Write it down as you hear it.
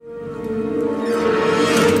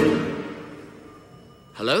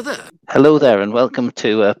Hello there, and welcome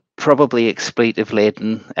to a probably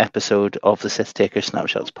expletive-laden episode of the Sith Taker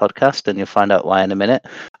Snapshots podcast, and you'll find out why in a minute.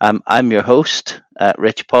 I'm your host,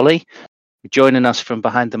 Rich Polly, joining us from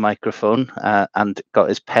behind the microphone, and got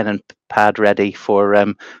his pen and pad ready for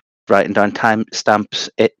writing down timestamps.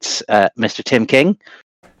 It's Mr. Tim King.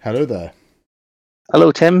 Hello there.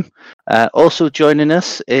 Hello, Tim. Also joining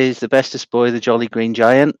us is the bestest boy, the Jolly Green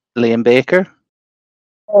Giant, Liam Baker.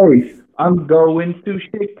 Hey, I'm going to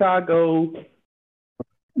Chicago.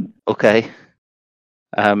 Okay.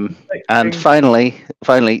 And finally,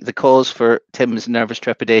 the cause for Tim's nervous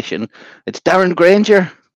trepidation. It's Darren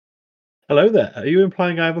Granger. Hello there. Are you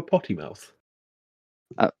implying I have a potty mouth?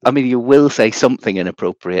 I mean, you will say something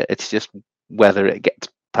inappropriate. It's just whether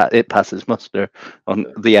it passes muster on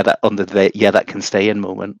that can stay in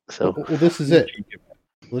moment. So well, this is it.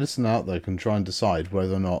 Listen out there can try and decide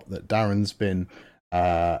whether or not that Darren's been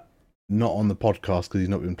not on the podcast because he's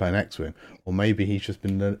not been playing X-Wing, or maybe he's just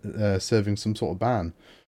been serving some sort of ban.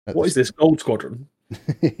 What is this, Gold Squadron?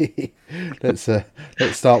 Let's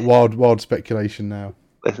start wild speculation now.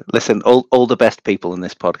 Listen, all the best people in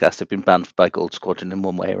this podcast have been banned by Gold Squadron in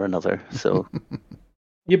one way or another. So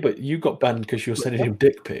yeah, but you got banned because you're sending him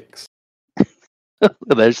dick pics.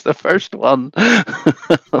 There's the first one. No,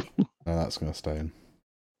 that's going to stay in.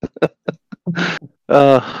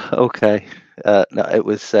 Okay. No, it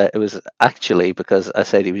was actually because I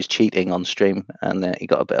said he was cheating on stream, and he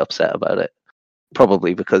got a bit upset about it.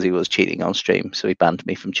 Probably because he was cheating on stream, so he banned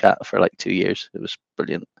me from chat for like 2 years. It was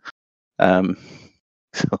brilliant. So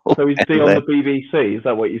he's still on the BBC. Is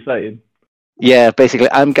that what you're saying? Yeah,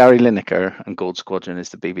 basically, I'm Gary Lineker, and Gold Squadron is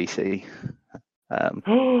the BBC.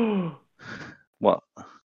 What?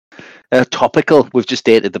 Topical. We've just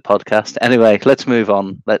dated the podcast. Anyway, let's move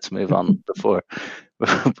on before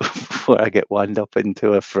I get wound up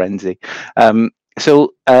into a frenzy.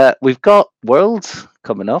 So we've got Worlds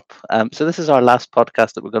coming up. So this is our last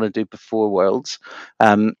podcast that we're going to do before Worlds.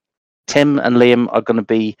 Tim and Liam are going to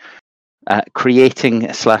be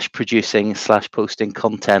creating / producing / posting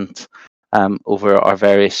content over our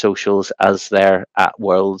various socials as they're at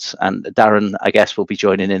Worlds, and Darren, I guess, will be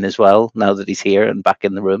joining in as well now that he's here and back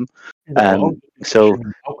in the room. So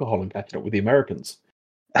alcohol and catching up with the Americans.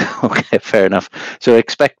 Okay, fair enough. So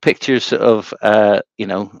expect pictures of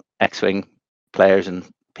X-Wing players and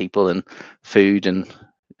people and food and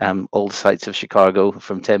all the sights of Chicago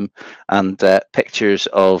from Tim, and pictures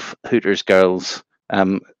of Hooters girls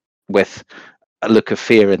with a look of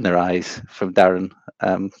fear in their eyes from Darren.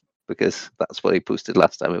 Because that's what he posted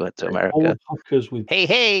last time we went to America. With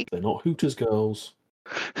hey! They're not Hooters girls.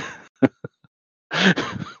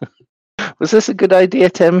 Was this a good idea,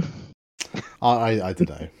 Tim? I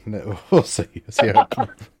don't know. We'll see. How it goes.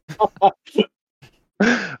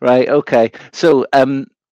 Right. Okay. So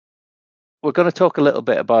we're going to talk a little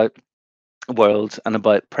bit about Worlds and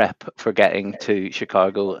about prep for getting to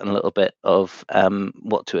Chicago, and a little bit of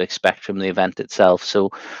what to expect from the event itself. So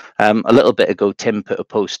a little bit ago, Tim put a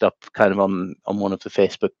post up kind of on one of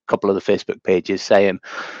the couple of the Facebook pages saying,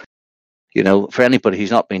 for anybody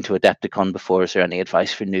who's not been to Adepticon before, is there any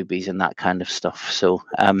advice for newbies and that kind of stuff? So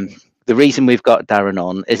the reason we've got Darren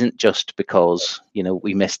on isn't just because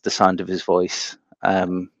we missed the sound of his voice.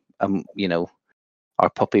 Our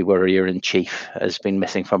puppy warrior in chief has been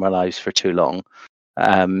missing from our lives for too long.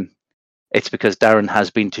 It's because Darren has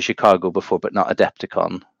been to Chicago before, but not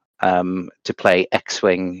Adepticon, to play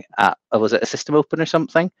X-Wing at, was it a System Open or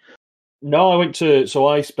something? No,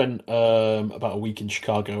 I spent about a week in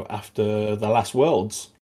Chicago after the last Worlds.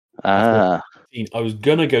 I was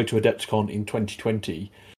going to go to Adepticon in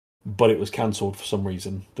 2020, but it was cancelled for some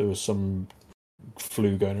reason. There was some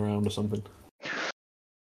flu going around or something.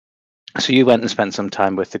 So you went and spent some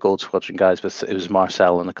time with the Gold Squadron guys. It was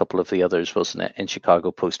Marcel and a couple of the others, wasn't it, in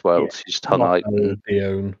Chicago post Worlds? Yeah. You just hung out.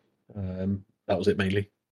 Dion. That was it mainly.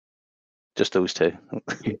 Just those two.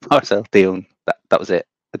 Marcel, Dion. That was it.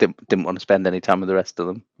 I didn't want to spend any time with the rest of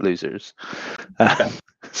them. Losers.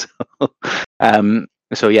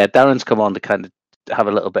 So yeah, Darren's come on to kind of have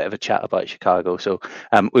a little bit of a chat about Chicago. So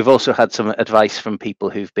we've also had some advice from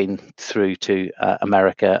people who've been through to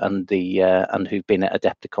America and who've been at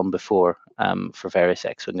Adepticon before for various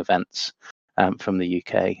X-Wing events from the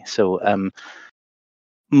UK. So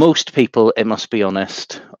most people, it must be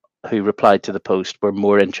honest, who replied to the post were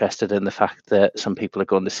more interested in the fact that some people are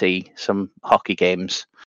going to see some hockey games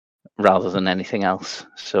rather than anything else.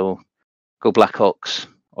 So go Blackhawks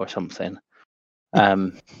or something.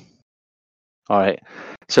 All right.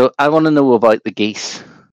 So I want to know about the geese,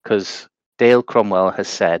 because Dale Cromwell has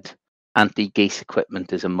said anti-geese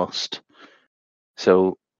equipment is a must.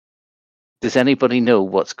 So Does anybody know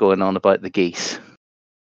what's going on about the geese?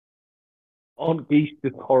 Aren't geese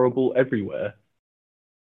just horrible everywhere?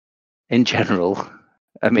 In general,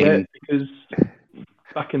 I mean, yeah, because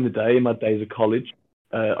back in the day, in my days of college,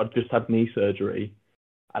 I'd just had knee surgery,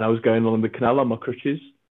 and I was going along the canal on my crutches.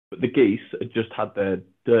 But the geese had just had their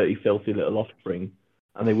dirty, filthy little offspring,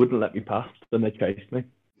 and they wouldn't let me past. Then they chased me.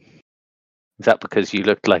 Is that because you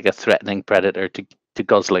looked like a threatening predator to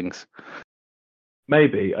goslings?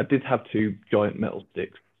 Maybe. I did have 2 giant metal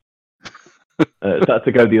sticks. So I had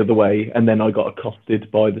to go the other way, and then I got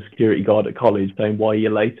accosted by the security guard at college saying, "Why are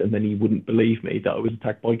you late?" And then he wouldn't believe me that I was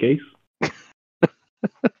attacked by geese.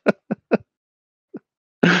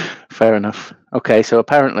 Fair enough. Okay, so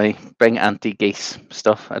apparently bring anti-geese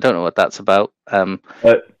stuff. I don't know what that's about.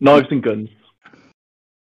 Knives and guns.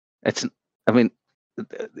 I mean,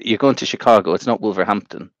 you're going to Chicago. It's not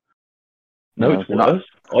Wolverhampton. No, it's worse.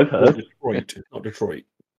 I've heard. Detroit, not Detroit.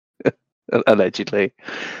 Allegedly.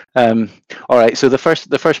 All right. So the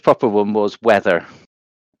first proper one was weather.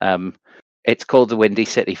 It's called the Windy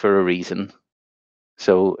City for a reason.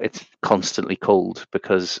 So it's constantly cold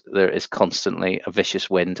because there is constantly a vicious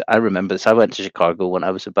wind. I remember this. I went to Chicago when I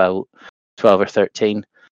was about 12 or 13.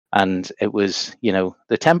 And it was,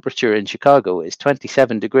 the temperature in Chicago is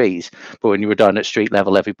 27 degrees. But when you were down at street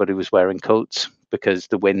level, everybody was wearing coats because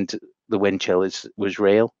the wind chill was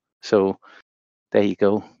real. So there you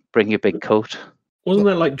go. Bring your big coat. Wasn't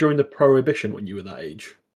that like during the Prohibition when you were that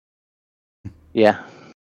age? Yeah.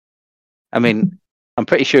 I mean, I'm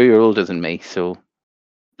pretty sure you're older than me, so.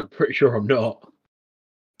 I'm pretty sure I'm not.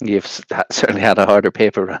 You've certainly had a harder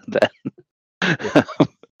paper round then. Yeah.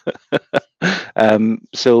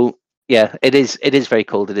 So yeah, it is very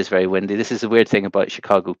cold. It is very windy. This is the weird thing about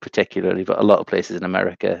Chicago particularly, but a lot of places in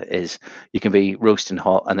America is you can be roasting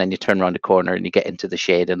hot and then you turn around a corner and you get into the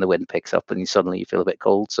shade and the wind picks up and suddenly you feel a bit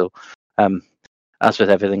cold. So as with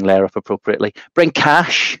everything, layer up appropriately. Bring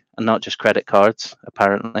cash and not just credit cards,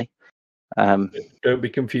 apparently. Don't be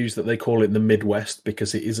confused that they call it the Midwest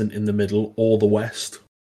because it isn't in the middle or the West.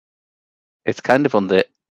 It's kind of on the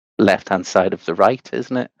left-hand side of the right,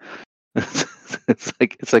 isn't it?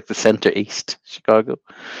 It's like the center east Chicago.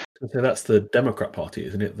 So that's the Democrat Party,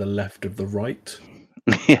 isn't it? The left of the right.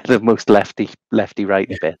 Yeah, the most lefty right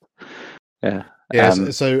bit. Yeah. Yeah.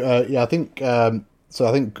 I think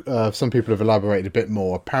some people have elaborated a bit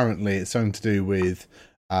more. Apparently, it's something to do with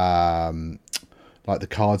like the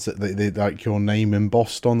cards that they like your name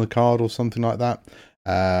embossed on the card or something like that.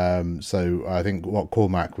 So I think what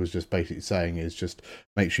Cormac was just basically saying is just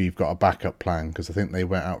make sure you've got a backup plan, because I think they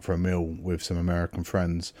went out for a meal with some American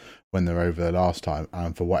friends when they were over there last time,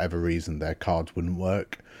 and for whatever reason their cards wouldn't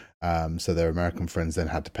work. So their American friends then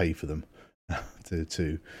had to pay for them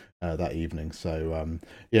to that evening. So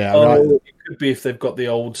it could be if they've got the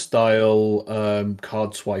old style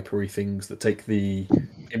card swipery things that take the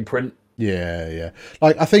imprint. Yeah.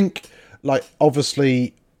 Like I think, like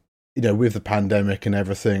obviously, with the pandemic and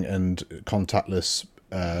everything and contactless,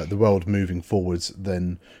 the world moving forwards,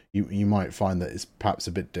 then you might find that it's perhaps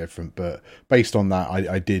a bit different. But based on that,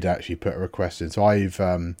 I did actually put a request in. So I've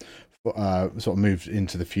sort of moved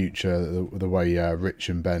into the future the way Rich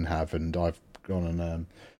and Ben have, and I've gone and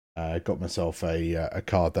got myself a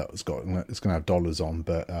card it's going to have dollars on.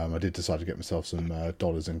 But I did decide to get myself some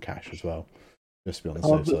dollars in cash as well, just to be on the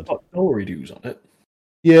safe side. Dollar dues on it.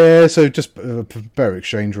 Yeah, so just better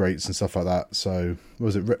exchange rates and stuff like that. So, what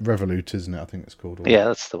was it Revolut, isn't it? I think it's called. Yeah,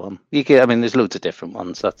 that's the one. There's loads of different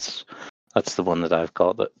ones. That's the one that I've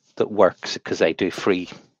got that works because they do free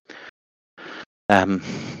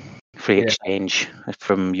exchange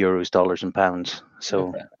from euros, dollars, and pounds.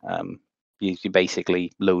 So you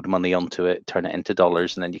basically load money onto it, turn it into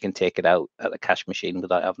dollars, and then you can take it out at the cash machine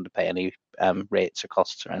without having to pay any rates or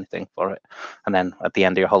costs or anything for it. And then at the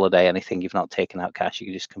end of your holiday, anything you've not taken out cash, you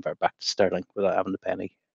can just convert back to sterling without having to pay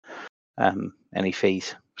any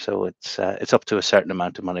fees. So it's up to a certain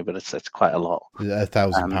amount of money, but it's quite a lot.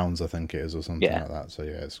 £1,000, I think it is, or something like that. So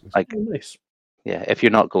yeah, it's like nice. Yeah, if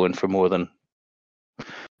you're not going for more than a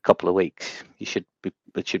couple of weeks, it should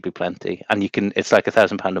be plenty. And it's like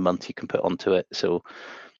 £1,000 a month you can put onto it, so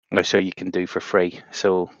you can do for free.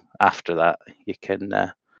 So after that you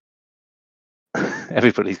can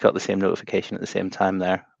everybody's got the same notification at the same time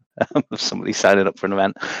there of somebody signing up for an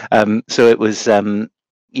event. So it was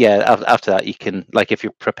after that you can, like, if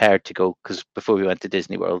you're prepared to go, because before we went to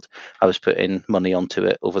Disney World I was putting money onto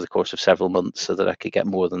it over the course of several months so that I could get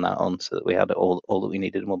more than that on, so that we had it all that we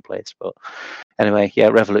needed in one place. But anyway, yeah,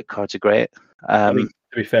 Revolut cards are great. To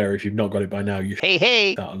be fair, if you've not got it by now, you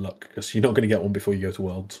should start of luck, because you're not going to get one before you go to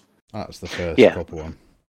Worlds. That's the first proper one.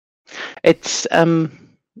 It's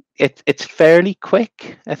it's fairly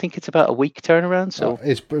quick. I think it's about a week turnaround. So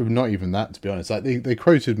it's not even that, to be honest. Like they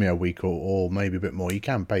quoted me a week or maybe a bit more. You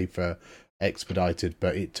can pay for expedited,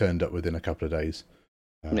 but it turned up within a couple of days.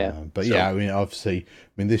 But yeah, I mean, obviously,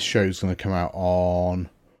 this show's going to come out on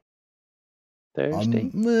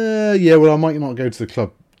Thursday. Yeah, well, I might not go to the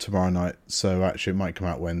club tomorrow night, so actually, it might come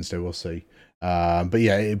out Wednesday. We'll see. But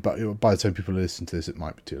yeah, but by the time people listen to this, it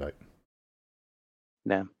might be too late.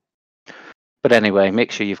 Yeah. But anyway,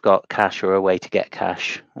 make sure you've got cash or a way to get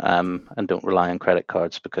cash, and don't rely on credit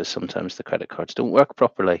cards, because sometimes the credit cards don't work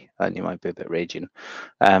properly, and you might be a bit raging.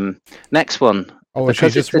 Next one. Oh,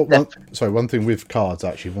 actually, just one thing with cards.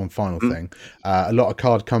 Actually, one final thing. A lot of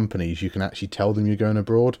card companies, you can actually tell them you're going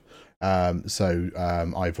abroad. So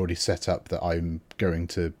I've already set up that I'm going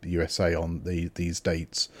to the USA on these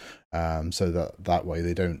dates, so that way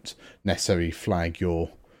they don't necessarily flag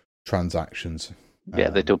your transactions.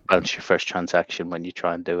 Yeah, they don't bounce your first transaction when you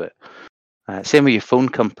try and do it. Same with your phone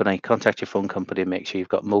company. Contact your phone company and make sure you've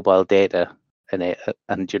got mobile data in it,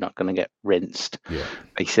 and you're not going to get rinsed. Yeah.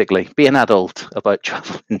 Basically, be an adult about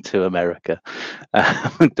traveling to America.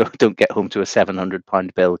 Don't get home to a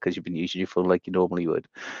 £700 bill because you've been using your phone like you normally would.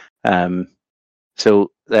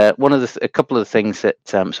 So a couple of the things that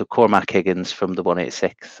so Cormac Higgins from the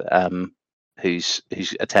 186, who's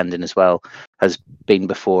attending as well, has been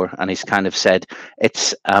before, and he's kind of said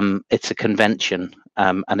it's a convention,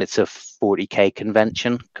 and it's a 40k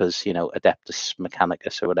convention, because Adeptus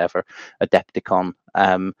Mechanicus or whatever, Adepticon,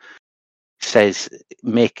 says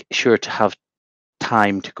make sure to have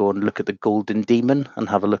time to go and look at the Golden Demon and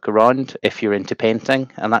have a look around if you're into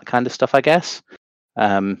painting and that kind of stuff, I guess.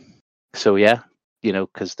 So yeah,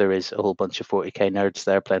 because there is a whole bunch of 40k nerds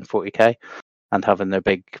there playing 40k and having their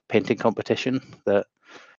big painting competition that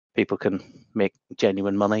people can make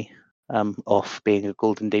genuine money off being a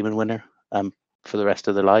Golden Demon winner for the rest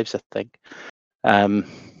of their lives, I think. And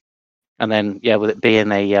then, yeah, with it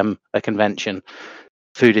being a convention,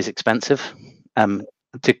 food is expensive.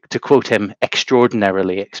 To quote him,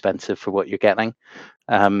 extraordinarily expensive for what you're getting.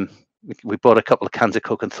 We bought a couple of cans of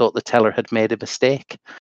Coke and thought the teller had made a mistake.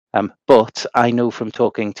 But I know from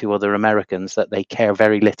talking to other Americans that they care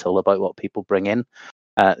very little about what people bring in.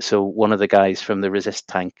 So one of the guys from the Resist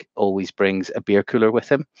tank always brings a beer cooler with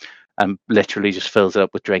him, and literally just fills it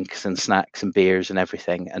up with drinks and snacks and beers and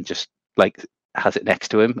everything, and just has it next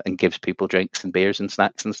to him and gives people drinks and beers and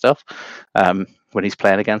snacks and stuff when he's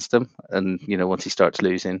playing against them. And once he starts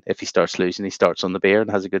losing, if he starts losing, he starts on the beer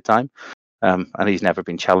and has a good time. And he's never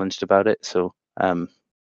been challenged about it. So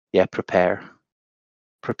yeah, prepare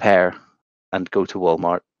and go to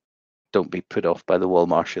Walmart. Don't be put off by the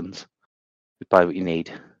Walmartians. Buy what you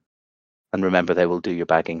need, and remember, they will do your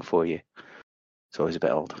bagging for you. It's always a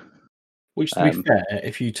bit odd. Which, to be fair,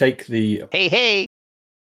 if you take the hey,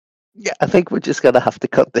 yeah, I think we're just gonna have to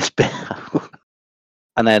cut this bit out.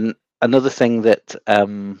 And then another thing that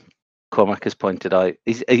Cormac has pointed out,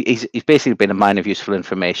 he's basically been a mine of useful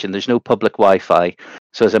information. There's no public Wi-Fi,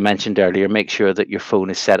 so as I mentioned earlier, make sure that your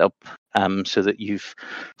phone is set up so that you've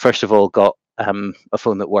first of all got a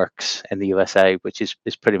phone that works in the USA, which is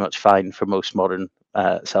pretty much fine for most modern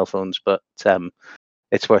cell phones, but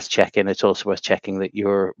it's worth checking. It's also worth checking that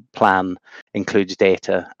your plan includes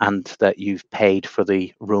data and that you've paid for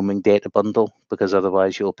the roaming data bundle, because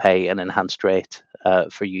otherwise you'll pay an enhanced rate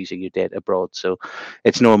for using your data abroad. So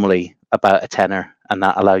it's normally about a tenner, and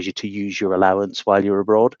that allows you to use your allowance while you're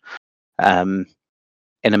abroad.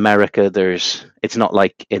 In America, it's not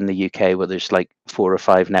like in the UK where there's like 4 or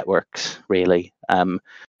 5 networks, really.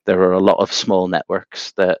 There are a lot of small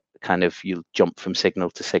networks that kind of you jump from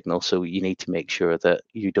signal to signal, so you need to make sure that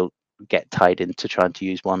you don't get tied into trying to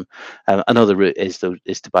use one. Another route is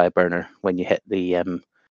to buy a burner when you hit the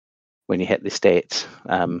States.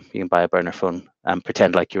 You can buy a burner phone and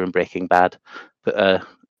pretend like you're in Breaking Bad, but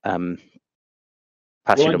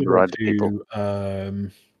pass your number around to people.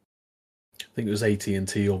 I think it was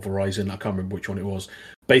AT&T or Verizon. I can't remember which one it was.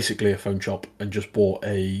 Basically, a phone shop, and just bought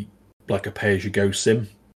a pay-as-you-go SIM.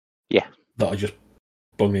 Yeah, that I just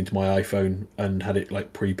bunged into my iPhone and had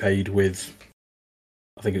it prepaid with.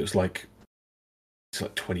 I think it's like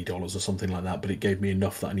 $20 or something like that, but it gave me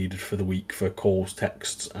enough that I needed for the week for calls,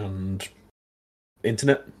 texts, and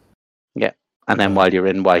internet. Yeah, and then while you're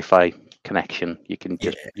in Wi-Fi connection, you can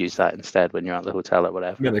just use that instead when you're at the hotel or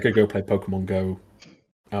whatever. Yeah, they could go play Pokemon Go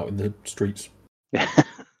out in the streets.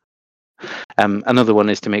 Another one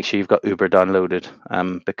is to make sure you've got Uber downloaded,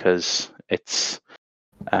 because it's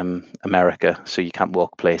America, so you can't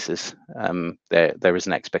walk places. There is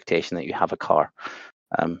an expectation that you have a car.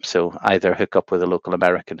 So either hook up with a local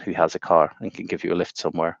American who has a car and can give you a lift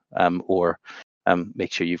somewhere, or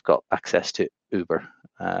make sure you've got access to Uber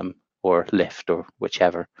or Lyft or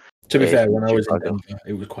whichever. To be fair, when I was in Denver,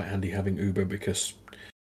 it was quite handy having Uber because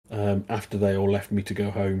after they all left me to go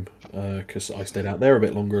home, because I stayed out there a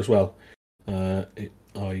bit longer as well,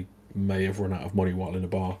 I may have run out of money while in a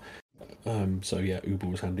bar. So yeah, Uber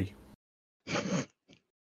was handy. You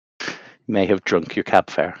may have drunk your cab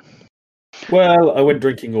fare. Well, I went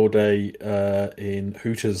drinking all day in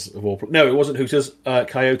Hooters of all. No, it wasn't Hooters.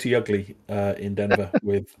 Coyote Ugly in Denver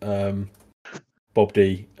with Bob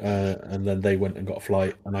D, and then they went and got a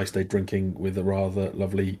flight, and I stayed drinking with a rather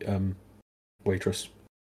lovely waitress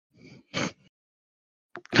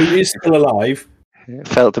who is still alive.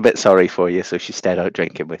 Felt a bit sorry for you, so she stayed out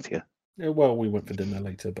drinking with you. Yeah, well, we went for dinner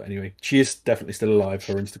later, but anyway, she is definitely still alive.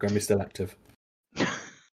 Her Instagram is still active.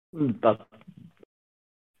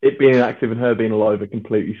 It being active and her being alive are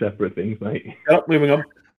completely separate things, mate. Yep, moving on.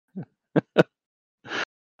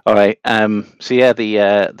 All right. So yeah,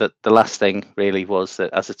 the last thing really was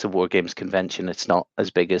that as it's a War Games convention, it's not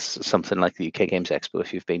as big as something like the UK Games Expo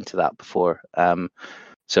if you've been to that before.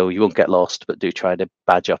 So you won't get lost, but do try to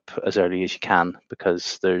badge up as early as you can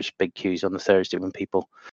because there's big queues on the Thursday when people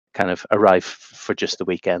kind of arrive for just the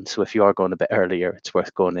weekend. So if you are going a bit earlier, it's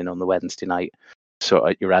worth going in on the Wednesday night, sort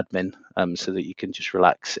out your admin, so that you can just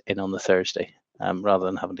relax in on the Thursday, rather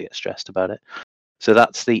than having to get stressed about it. So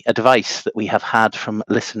that's the advice that we have had from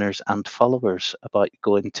listeners and followers about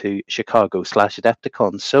going to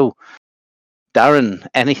Chicago/Adepticon. So, Darren,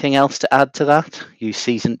 anything else to add to that? You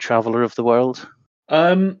seasoned traveller of the world.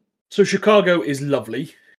 So Chicago is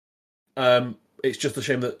lovely. It's just a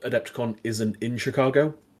shame that Adepticon isn't in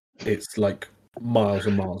Chicago. It's like miles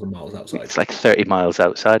and miles and miles outside. It's like 30 miles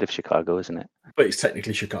outside of Chicago, isn't it? But it's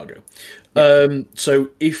technically Chicago. So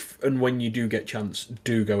if and when you do get chance,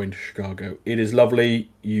 do go into Chicago. It is lovely.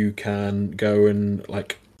 You can go and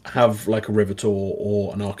have a river tour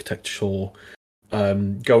or an architecture tour.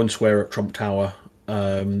 Go and swear at Trump Tower.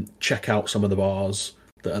 Check out some of the bars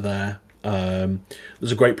that are there.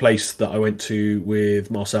 There's a great place that I went to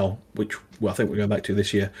with Marcel, which I think we're going back to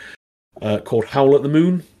this year, called Howl at the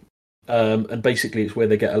Moon. And basically it's where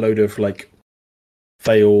they get a load of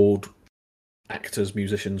failed actors,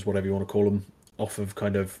 musicians, whatever you want to call them, out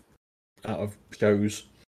of shows.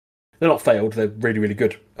 They're not failed, they're really, really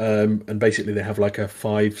good. And basically they have a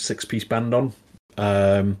 5-6 piece band on.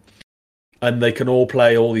 And they can all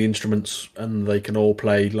play all the instruments and they can all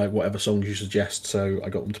play whatever songs you suggest. So I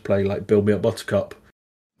got them to play Build Me Up Buttercup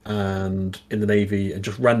and In the Navy and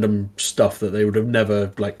just random stuff that they would have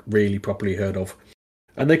never really properly heard of.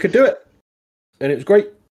 And they could do it. And it was great.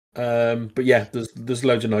 But yeah, there's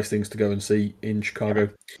loads of nice things to go and see in Chicago.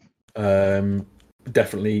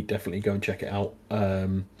 Definitely go and check it out.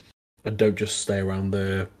 And don't just stay around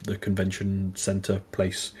the convention center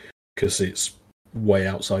place because it's way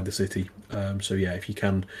outside the city. So yeah, if you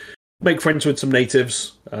can make friends with some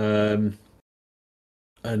natives, and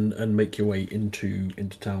make your way into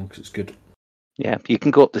town because it's good. Yeah, you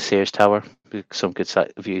can go up the Sears Tower. Some good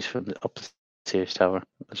views from up the Sears Tower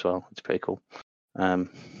as well. It's pretty cool.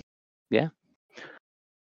 Yeah.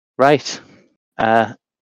 Right.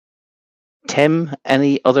 Tim,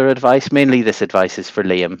 any other advice? Mainly this advice is for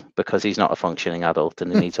Liam because he's not a functioning adult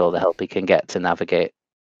and he needs all the help he can get to navigate,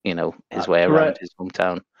 his way around his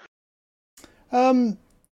hometown.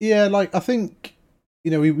 Yeah, I think,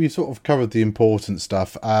 we sort of covered the important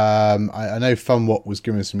stuff. I know Funwhat was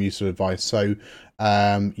giving some useful advice. So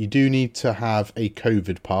you do need to have a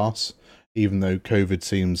COVID pass, even though COVID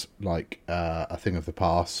seems like a thing of the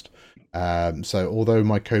past. So although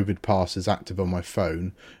my COVID pass is active on my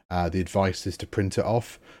phone, the advice is to print it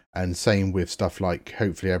off. And same with stuff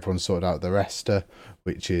hopefully everyone's sorted out their ESTA,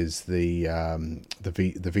 which is the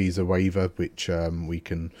visa waiver, which we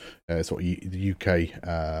can the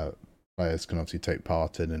UK players can obviously take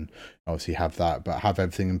part in and obviously have that, but have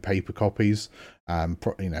everything in paper copies. And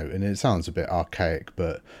it sounds a bit archaic,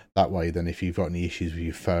 but that way, then if you've got any issues with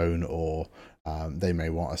your phone or they may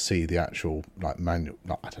want to see the actual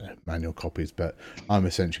manual copies, but I'm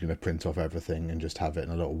essentially going to print off everything and just have it in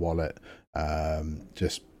a little wallet,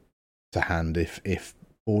 just to hand if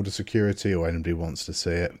border security or anybody wants to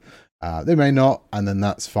see it. They may not, and then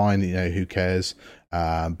that's fine. Who cares?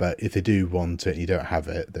 But if they do want it and you don't have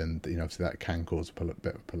it, then obviously that can cause a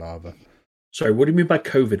bit of palaver. Sorry, what do you mean by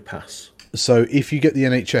COVID pass? So if you get the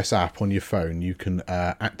NHS app on your phone, you can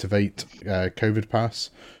activate COVID pass.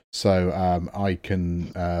 So I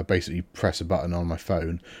can basically press a button on my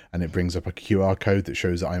phone and it brings up a QR code that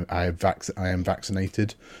shows that I am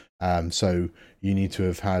vaccinated. So you need to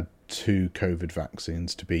have had 2 COVID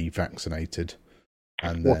vaccines to be vaccinated.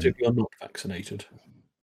 And what if you're not vaccinated?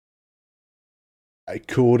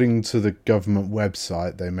 According to the government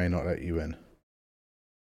website, they may not let you in.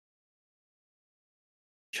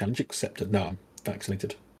 Challenge accepted. No, I'm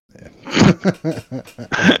vaccinated. Yeah.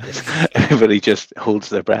 Everybody just holds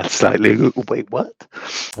their breath slightly. Wait, what?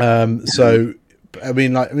 So,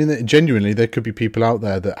 genuinely, there could be people out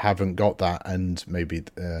there that haven't got that, and maybe,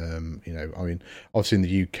 obviously in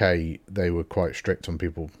the UK they were quite strict on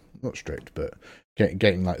people. Not strict, but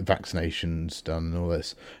getting like vaccinations done and all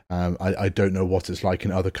this. I don't know what it's like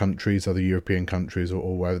in other countries, other European countries,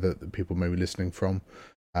 or wherever that people may be listening from.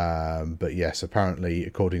 But yes, apparently,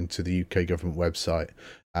 according to the UK government website,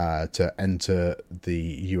 to enter the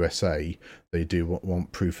USA, they do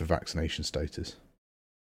want proof of vaccination status.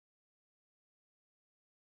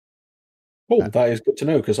 Oh, that is good to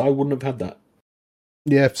know, because I wouldn't have had that.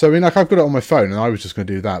 Yeah, so I mean, like, I've got it on my phone, and I was just going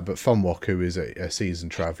to do that, but Funwalk, who is a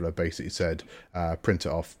seasoned traveller, basically said print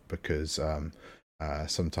it off because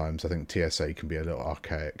sometimes I think TSA can be a little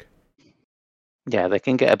archaic. Yeah, they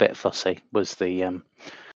can get a bit fussy. Was the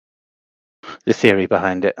theory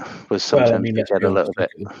behind it? Was sometimes they get a little bit.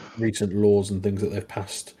 Recent laws and things that they've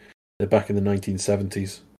passed. They're back in the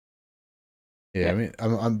 1970s. Yeah, I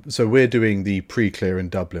mean, so we're doing the pre-clear in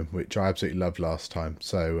Dublin, which I absolutely loved last time.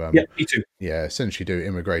 So yeah, me too. Yeah, essentially do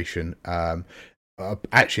immigration.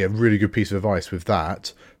 Actually, a really good piece of advice with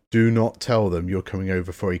that: do not tell them you're coming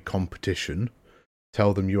over for a competition.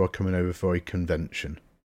 Tell them you are coming over for a convention.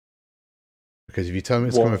 Because if you tell them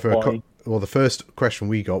it's coming for well, the first question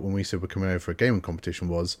we got when we said we're coming over for a gaming competition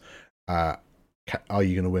was, "Are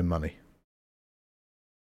you going to win money?"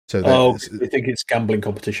 So they think it's gambling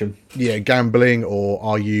competition. Yeah, gambling, or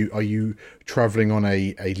are you traveling on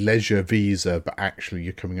a leisure visa, but actually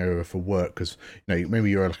you're coming over for work because maybe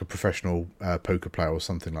you're like a professional poker player or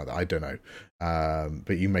something like that. I don't know,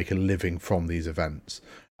 but you make a living from these events.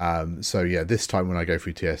 So yeah, this time when I go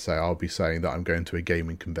through TSA, I'll be saying that I'm going to a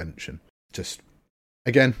gaming convention. Just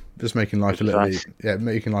making life a little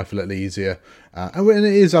easier. And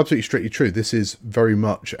it is absolutely strictly true. This is very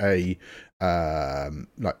much a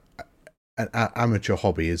like an amateur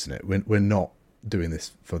hobby, isn't it? We're not doing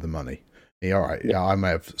this for the money. Yeah, all right. Yeah, I may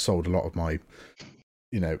have sold a lot of my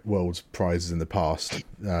world's prizes in the past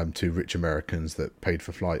to rich Americans that paid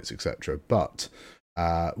for flights, etc. But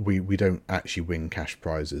we don't actually win cash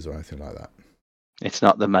prizes or anything like that. It's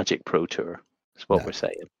not the Magic Pro Tour. That's what we're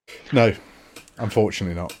saying. No,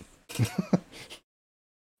 unfortunately not.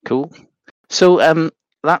 Cool. So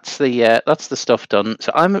that's the stuff done.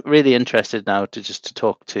 So I'm really interested now to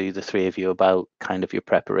talk to the three of you about kind of your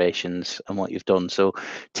preparations and what you've done. So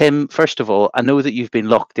Tim, first of all, I know that you've been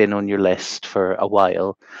locked in on your list for a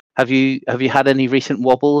while. Have you had any recent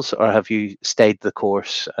wobbles, or have you stayed the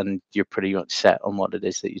course and you're pretty much set on what it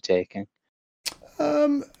is that you're taking?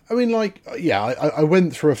 I mean, I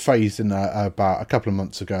went through a phase in about a couple of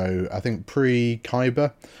months ago, I think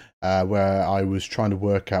pre-Kyber, where I was trying to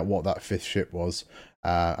work out what that fifth ship was.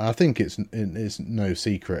 And I think it's no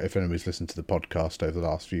secret, if anybody's listened to the podcast over the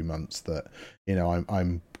last few months, that I'm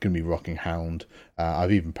going to be rocking Hound.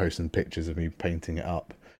 I've even posted pictures of me painting it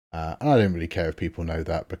up, and I don't really care if people know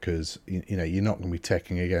that, because you're not going to be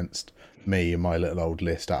teching against me and my little old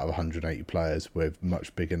list out of 180 players with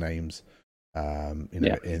much bigger names. In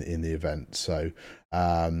the event. So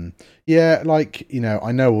I know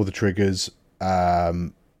all the triggers.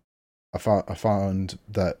 I found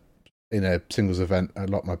that in a singles event, a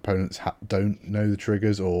lot of my opponents don't know the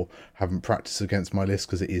triggers or haven't practiced against my list,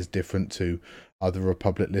 because it is different to other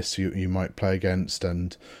Republic lists you might play against,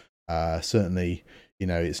 and certainly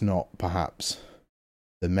it's not perhaps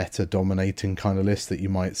the meta dominating kind of list that you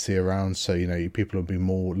might see around. So people will be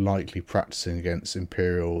more likely practicing against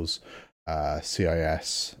Imperials,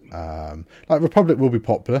 CIS. Like Republic will be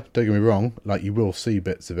popular, don't get me wrong, like you will see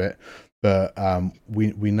bits of it, but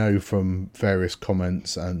we know from various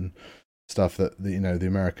comments and stuff that the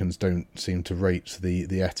Americans don't seem to rate the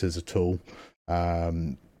Etters at all,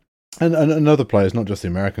 and other players, not just the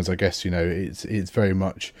Americans. I guess it's very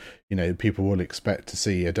much people will expect to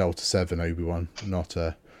see a Delta 7 Obi-Wan, not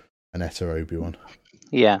an Etta Obi-Wan.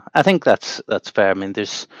 Yeah, I think that's fair. I mean,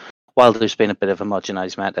 while there's been a bit of a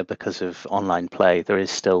homogenized meta because of online play, there is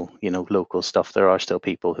still, local stuff. There are still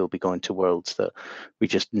people who'll be going to Worlds that we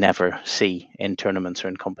just never see in tournaments or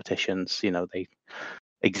in competitions. They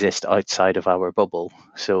exist outside of our bubble.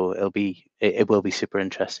 So it will be super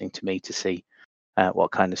interesting to me to see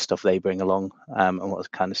what kind of stuff they bring along, and what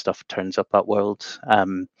kind of stuff turns up at Worlds.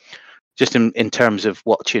 Just in terms of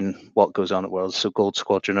watching what goes on at Worlds. So Gold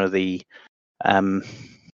Squadron are the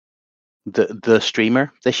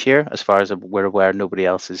streamer this year, as far as we're aware. Nobody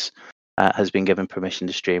else is has been given permission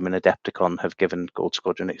to stream, and Adepticon have given Gold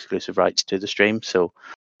Squadron exclusive rights to the stream. So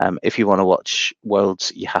if you want to watch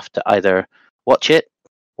Worlds, you have to either watch it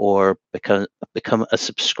or become a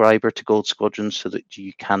subscriber to Gold Squadron so that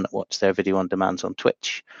you can watch their video on demands on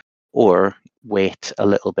Twitch, or wait a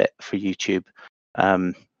little bit for YouTube.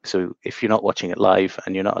 So if you're not watching it live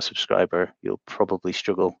and you're not a subscriber, you'll probably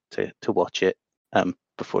struggle to watch it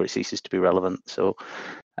before it ceases to be relevant. So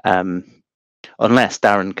unless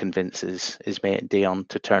Darren convinces his mate Dion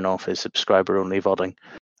to turn off his subscriber-only VODing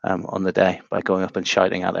on the day by going up and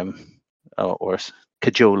shouting at him or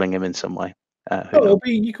cajoling him in some way.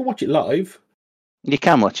 You can watch it live. You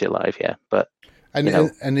can watch it live, yeah, but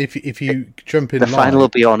and if you jump in, the live, final will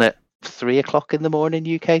be on at 3:00 in the morning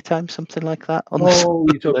UK time, something like that. On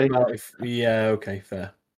you're talking about yeah, okay,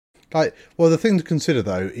 fair. The thing to consider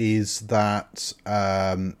though is that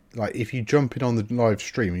if you jump in on the live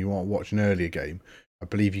stream and you want to watch an earlier game, I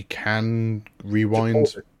believe you can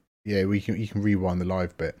rewind. Yeah, you can rewind the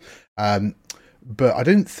live bit. But I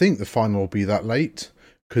don't think the final will be that late,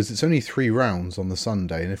 because it's only 3 rounds on the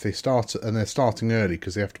Sunday, and if they start and they're starting early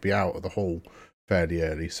because they have to be out of the hall fairly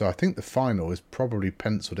early. So I think the final is probably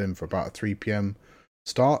penciled in for about a 3 p.m.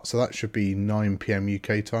 start. So that should be 9 p.m.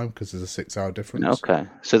 UK time, because there's a 6-hour difference. Okay,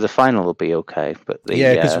 so the final will be okay, but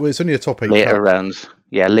because it's only a top 8 later rounds.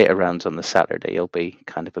 Yeah, later rounds on the Saturday will be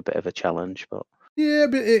kind of a bit of a challenge, but yeah,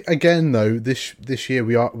 but again though, this year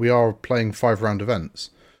we are playing 5-round events,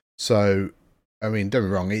 so I mean, don't be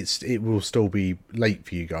wrong, it will still be late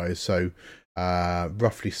for you guys. So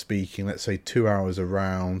roughly speaking, let's say 2 hours a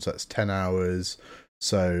round, so that's 10 hours.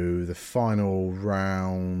 So the final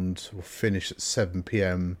round will finish at 7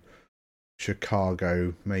 p.m.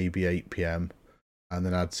 Chicago, maybe 8 p.m. and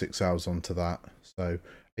then add 6 hours onto that. So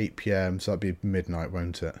 8 p.m. So that'd be midnight,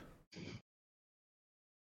 won't it?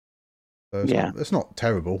 So it's not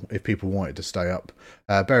terrible if people wanted to stay up.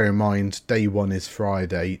 Bear in mind, day 1 is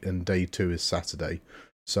Friday and day 2 is Saturday.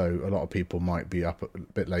 So a lot of people might be up a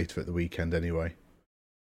bit later at the weekend anyway.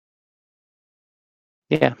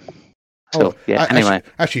 Yeah. So, anyway.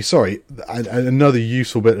 Actually, sorry. Another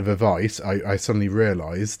useful bit of advice, I suddenly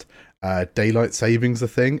realised daylight saving's a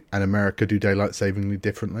thing, and America do daylight saving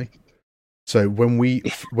differently. So when we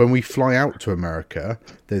fly out to America,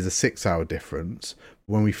 there's a 6-hour difference.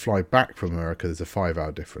 When we fly back from America, there's a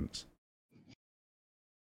 5-hour difference.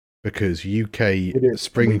 Because UK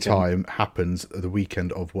springtime happens at the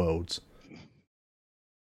weekend of Worlds.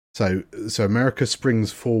 So America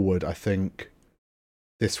springs forward, I think,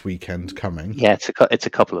 this weekend coming. Yeah, it's a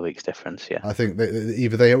couple of weeks difference. Yeah, I think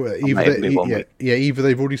either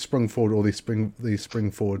they've already sprung forward, or they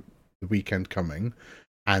spring forward the weekend coming,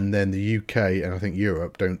 and then the UK and I think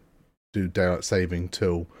Europe don't do daylight saving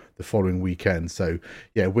till the following weekend. So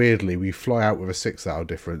yeah, weirdly we fly out with a 6-hour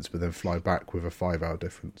difference, but then fly back with a 5-hour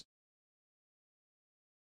difference.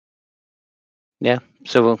 Yeah.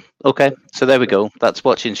 So okay. So there we go. That's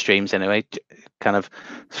watching streams anyway. Kind of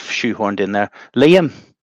shoehorned in there. Liam,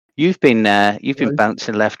 you've been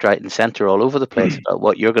bouncing left, right, and centre all over the place about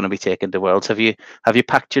what you're going to be taking to Worlds. Have you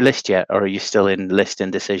packed your list yet, or are you still in list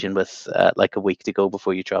indecision with like a week to go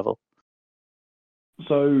before you travel?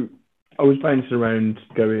 So I was bouncing around,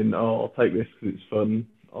 going, "Oh, I'll take this because it's fun.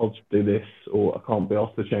 I'll just do this," or "I can't be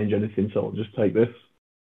asked to change anything, so I'll just take this."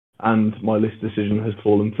 And my list decision has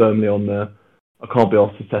fallen firmly on there. I can't be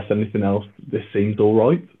asked to test anything else. This seems all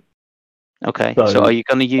right. Okay. So are you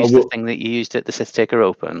going to use the thing that you used at the Sith Taker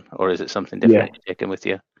Open, or is it something different you're taking with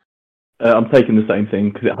you? I'm taking the same thing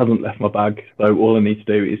because it hasn't left my bag. So all I need to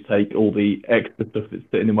do is take all the extra stuff that's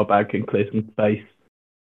sitting in my bag and clear some space.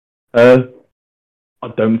 I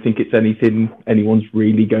don't think it's anything anyone's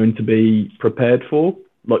really going to be prepared for.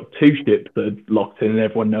 Like 2 ships that are locked in and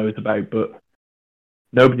everyone knows about, but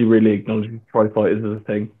nobody really acknowledges Tri-Fighters as a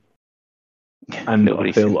thing. And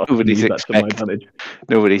I feel I can use that to my advantage.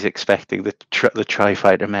 Nobody's expecting the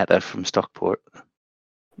Tri-Fighter meta from Stockport.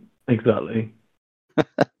 Exactly.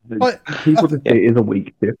 People just say it is a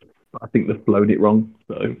weak ship, but I think they've blown it wrong.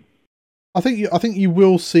 So I think you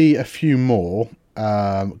will see a few more,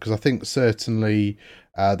 because I think certainly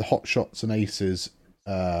the Hot Shots and Aces,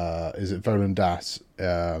 is it Volan Das,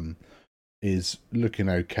 is looking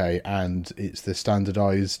okay, and it's the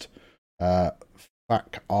standardized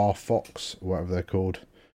FAC R Fox, whatever they're called.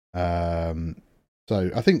 So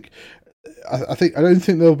I don't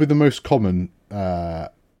think they'll be the most common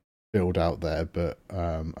build out there, but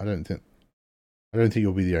I don't think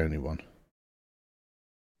you'll be the only one.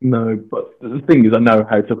 No, but the thing is, I know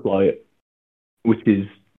how to fly it, which is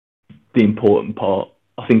the important part.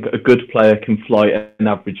 I think a good player can fly an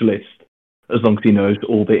average list as long as he knows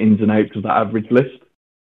all the ins and outs of that average list.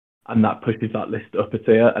 and that pushes that list up a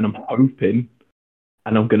tier. And I'm hoping,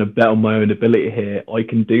 and I'm going to bet on my own ability here, I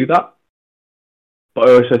can do that. But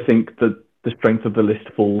I also think that the strength of the list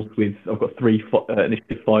falls with, I've got 3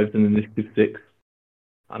 Initiative 5s and Initiative 6,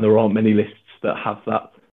 and there aren't many lists that have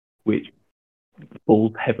that, which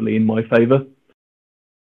falls heavily in my favour.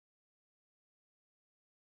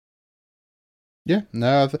 Yeah,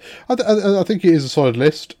 no, I think it is a solid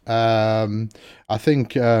list. I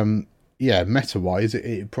think, meta-wise,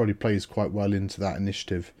 it probably plays quite well into that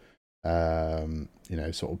initiative,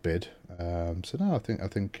 sort of bid. So no, I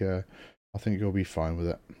think you'll be fine with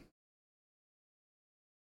it.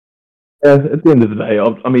 At the end of the day,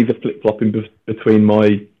 I'm either flip-flopping between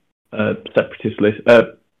my separatist list,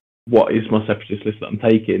 what is my separatist list that I'm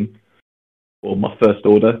taking, or my first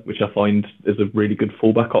order, which I find is a really good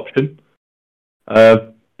fallback option.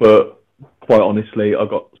 But quite honestly, I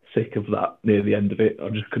got sick of that near the end of it. I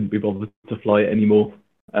just couldn't be bothered to fly it anymore,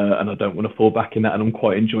 and I don't want to fall back in that, and I'm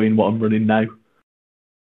quite enjoying what I'm running now.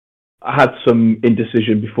 I had some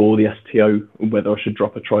indecision before the STO whether I should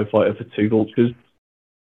drop a Tri-Fighter for 2 Vultures,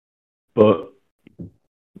 but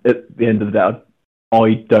at the end of the day,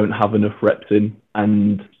 I don't have enough reps in,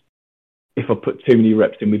 and if I put too many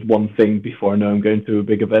reps in with one thing before I know I'm going to a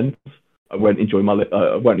big event, I won't enjoy my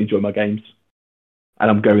games. And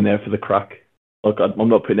I'm going there for the crack. Like, I'm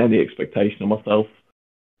not putting any expectation on myself.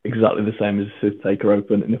 Exactly the same as a Sith Taker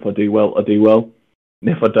Open. And if I do well, I do well. And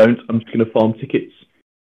if I don't, I'm just going to farm tickets.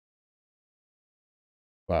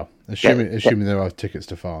 Well, assuming there are tickets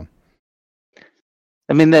to farm.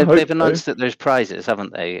 I mean, they've announced that there's prizes,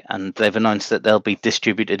 haven't they? And they've announced that they'll be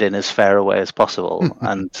distributed in as fair a way as possible.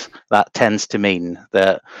 And that tends to mean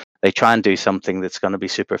that they try and do something that's going to be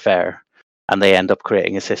super fair, and they end up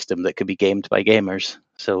creating a system that could be gamed by gamers.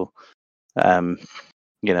 So, we'll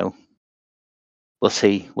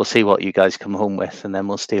see what you guys come home with, and then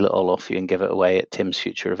we'll steal it all off you and give it away at Tim's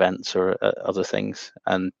future events or other things.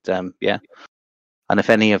 And and if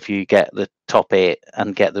any of you get the top 8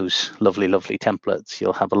 and get those lovely, lovely templates,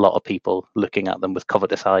 you'll have a lot of people looking at them with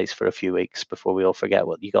covetous eyes for a few weeks before we all forget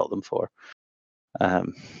what you got them for. But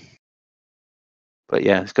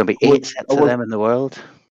yeah, it's going to be 8 sets of them in the world.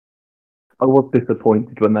 I was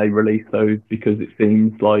disappointed when they released those, because it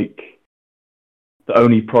seems like the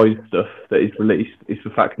only prize stuff that is released is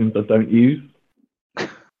for factions I don't use.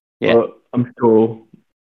 Yeah. But I'm sure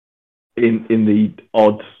in the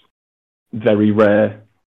odd, very rare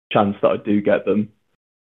chance that I do get them,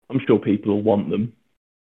 I'm sure people will want them.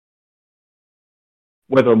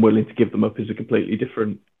 Whether I'm willing to give them up is a completely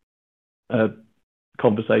different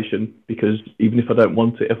conversation, because even if I don't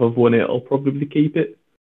want it, if I've won it, I'll probably keep it.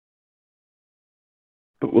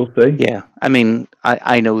 But we'll see. Yeah, I mean,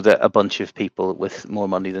 I know that a bunch of people with more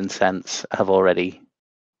money than sense have already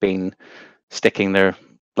been sticking their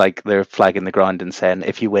flag in the ground and saying,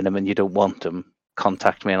 if you win them and you don't want them,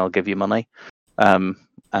 contact me and I'll give you money. And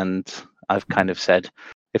I've kind of said,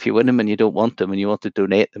 if you win them and you don't want them and you want to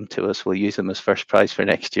donate them to us, we'll use them as first prize for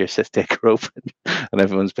next year's Sith Taker Open. And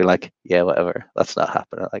everyone's been like, yeah, whatever, that's not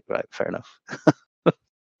happening. Like, right, fair enough.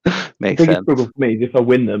 Makes sense. The biggest problem for me is if I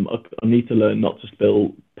win them, I need to learn not to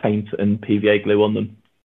spill paint and PVA glue on them.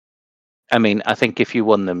 I mean, I think if you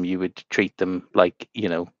won them, you would treat them like,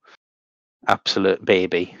 absolute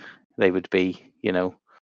baby. They would be, your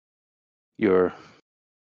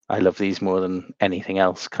I love these more than anything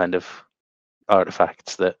else kind of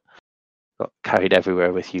artifacts that got carried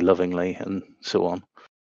everywhere with you lovingly and so on.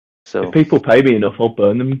 So if people pay me enough, I'll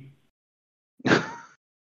burn them.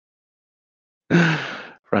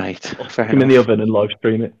 Right. Put them in the oven and live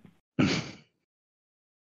stream it.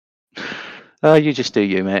 You just do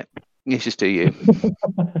you, mate. You just do you. Do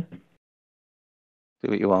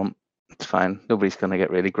what you want. It's fine. Nobody's going to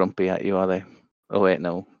get really grumpy at you, are they? Oh, wait,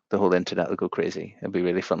 no. The whole internet will go crazy. It'll be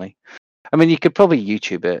really funny. I mean, you could probably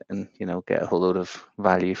YouTube it and, get a whole load of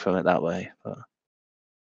value from it that way. But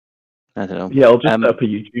I don't know. Yeah, I'll just set up a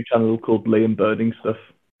YouTube channel called Liam Burning Stuff.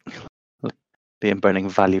 Liam Burning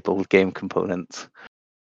valuable game components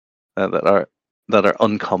that are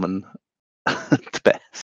uncommon at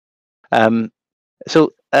best.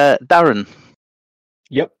 So Darren.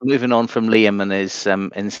 Yep. Moving on from Liam and his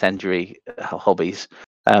incendiary hobbies.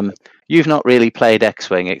 You've not really played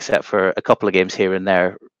X-Wing except for a couple of games here and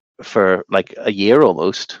there for like a year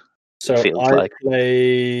almost. So I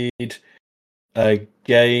played a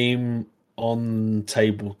game on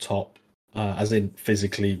tabletop, as in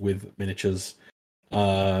physically with miniatures,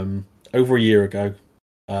 over a year ago.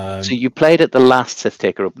 So you played at the last Sith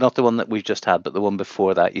Taker, not the one that we've just had, but the one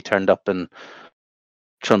before that. You turned up and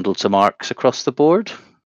trundled some arcs across the board.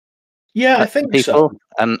 Yeah, I think so.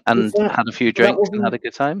 And had a few drinks and had a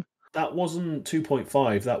good time. That wasn't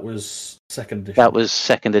 2.5. That was second edition. That was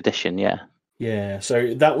second edition, yeah. Yeah,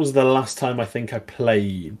 so that was the last time I think I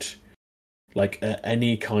played like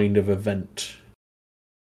any kind of event.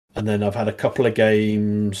 And then I've had a couple of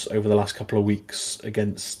games over the last couple of weeks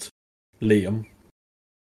against Liam.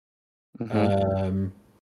 Mm-hmm.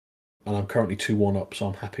 And I'm currently 2-1 up, so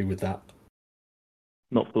I'm happy with that.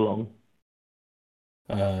 Not for long.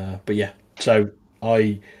 But yeah, so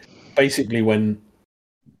I basically, when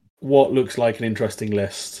what looks like an interesting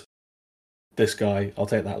list, this guy, I'll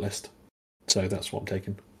take that list. So that's what I'm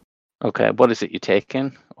taking. Okay, what is it you're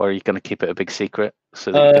taking? Or are you going to keep it a big secret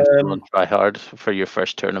so that you can still try hard for your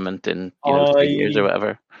first tournament in 3 years or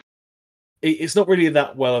whatever? It's not really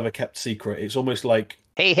that well of a kept secret. It's almost like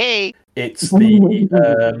hey, it's the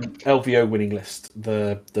LVO winning list,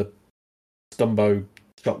 the Stumbo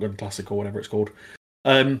Shotgun Classic or whatever it's called.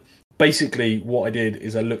 Basically, what I did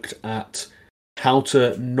is I looked at how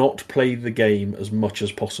to not play the game as much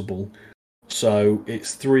as possible. So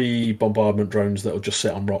it's 3 bombardment drones that will just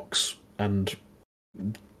sit on rocks and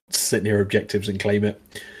sit near objectives and claim it,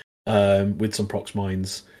 with some prox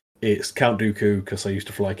mines. It's Count Dooku, because I used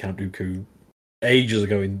to fly Count Dooku ages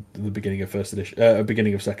ago in the beginning of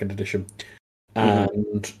beginning of second edition,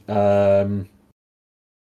 and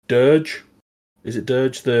Dirge. Is it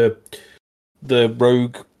Dirge, the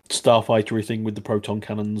rogue starfightery thing with the proton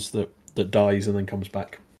cannons that dies and then comes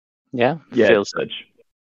back? Yeah, Dirge.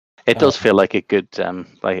 It does feel like a good,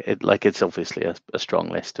 like it's obviously a strong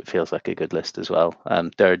list. It feels like a good list as well.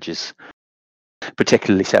 Dirge is,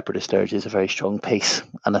 particularly Separatist Dirge, is a very strong piece,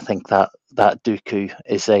 and I think that Dooku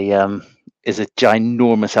is a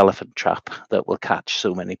ginormous elephant trap that will catch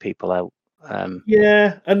so many people out.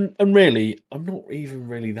 Yeah, and really, I'm not even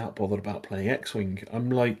really that bothered about playing X-Wing. I'm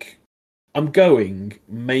going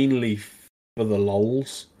mainly for the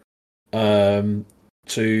lols.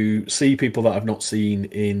 To see people that I've not seen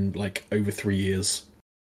in like over 3 years,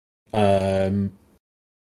 enjoy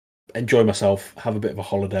myself, have a bit of a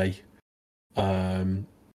holiday, and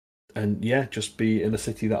yeah, just be in a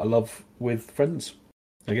city that I love with friends,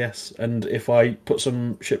 I guess. And if I put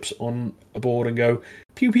some ships on a board and go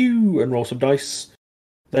pew pew and roll some dice,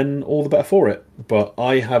 then all the better for it. But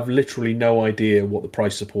I have literally no idea what the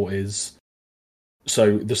price support is.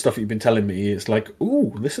 So the stuff that you've been telling me, it's like,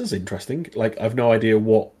 ooh, this is interesting. Like, I've no idea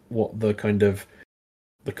what the kind of...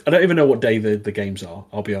 I don't even know what day the games are,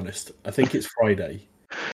 I'll be honest. I think it's Friday.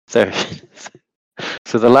 So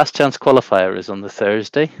the last chance qualifier is on the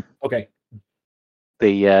Thursday. Okay.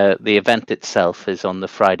 The event itself is on the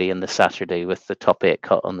Friday and the Saturday, with the top 8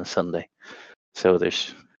 cut on the Sunday. So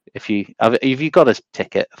there's... Have you got a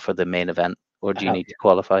ticket for the main event, or do you need to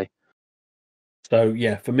qualify? So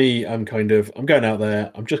yeah, for me, I'm going out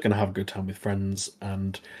there. I'm just going to have a good time with friends,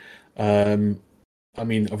 and I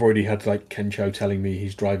mean, I've already had like Kencho telling me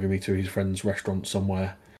he's driving me to his friend's restaurant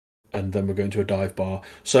somewhere, and then we're going to a dive bar.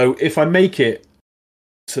 So if I make it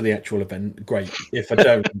to the actual event, great. If I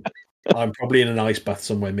don't, I'm probably in an ice bath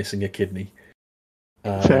somewhere missing a kidney.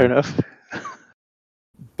 Fair enough.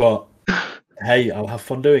 But hey, I'll have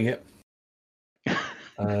fun doing it.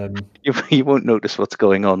 You won't notice what's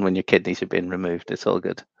going on when your kidneys are being removed. It's all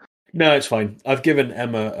good. No, it's fine. I've given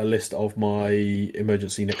Emma a list of my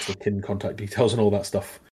emergency next of kin contact details and all that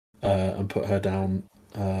stuff, and put her down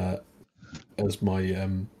as my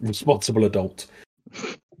responsible adult.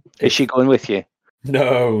 Is she going with you?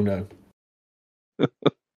 No.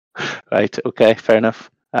 Right. Okay. Fair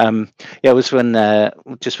enough. Yeah, it was when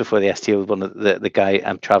just before the STO, one of the guy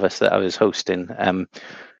Travis that I was hosting.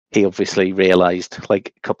 He obviously realised,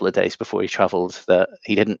 like a couple of days before he travelled, that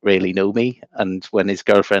he didn't really know me. And when his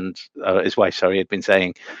wife, had been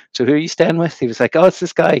saying, "So who are you staying with?" He was like, "Oh, it's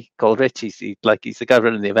this guy called Rich. He's the guy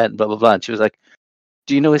running the event." Blah blah blah. And she was like,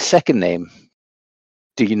 "Do you know his second name?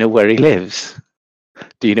 Do you know where he lives?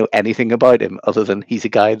 Do you know anything about him other than he's a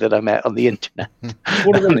guy that I met on the internet?"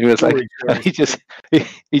 And he was like, he just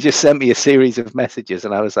sent me a series of messages,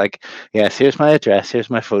 and I was like, "Yes, here's my address, here's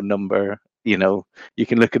my phone number. You know, you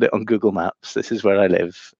can look at it on Google Maps. This is where I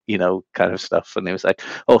live, you know, kind of stuff." And he was like,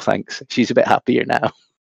 "Oh, thanks. She's a bit happier now."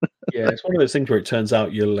 Yeah, it's one of those things where it turns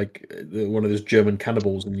out you're like one of those German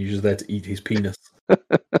cannibals and you're just there to eat his penis.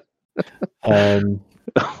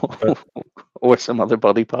 Or some other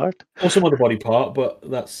body part. But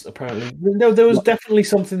that's apparently... No, there was definitely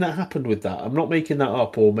something that happened with that. I'm not making that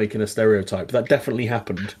up or making a stereotype. That definitely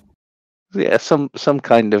happened. Yeah, some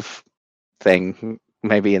kind of thing.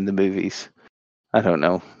 Maybe in the movies. I don't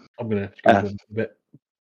know. I'm going to Google a bit.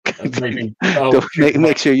 Maybe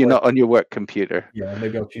make sure you're not on your work computer. Yeah,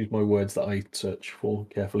 maybe I'll choose my words that I search for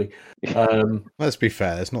carefully. Let's be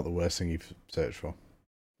fair, it's not the worst thing you've searched for.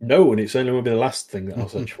 No, and it certainly won't be the last thing that I'll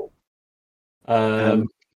search for.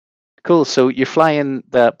 Cool. So you're flying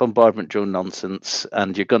the bombardment drone nonsense,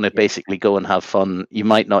 and you're going to basically go and have fun. You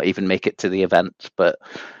might not even make it to the event, but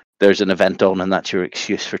there's an event on, and that's your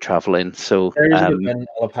excuse for traveling. So there is an event.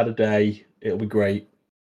 I'll have had a day. It'll be great.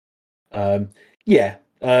 So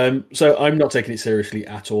I'm not taking it seriously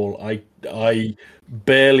at all. I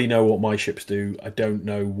barely know what my ships do. I don't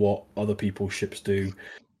know what other people's ships do.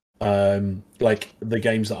 Like the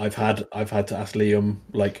games that I've had to ask Liam,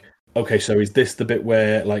 like, okay, so is this the bit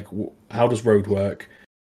where, like, how does road work?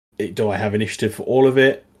 Do I have initiative for all of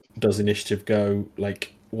it? Does initiative go,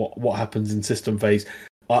 like, what happens in system phase?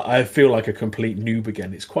 I feel like a complete noob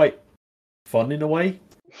again. It's quite fun in a way.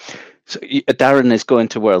 So Darren is going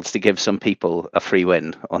to Worlds to give some people a free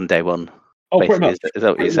win on day one. Oh, pretty much. Is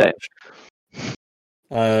that what you say?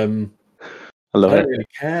 I love it. Don't really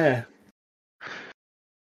care.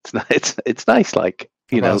 It's nice, like,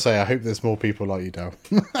 you know. I hope there's more people like you, Dal.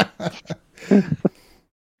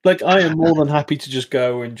 Like, I am more than happy to just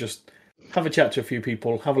go and just have a chat to a few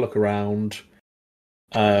people, have a look around,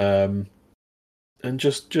 and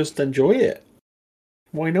just enjoy it.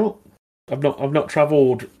 Why not? I've not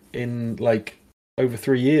travelled in like over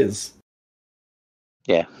 3 years.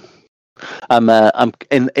 Yeah, I'm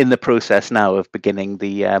in the process now of beginning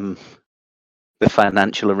the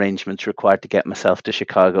financial arrangements required to get myself to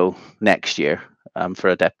Chicago next year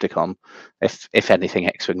for Adepticon, if anything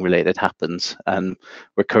X-Wing related happens. And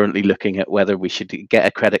we're currently looking at whether we should get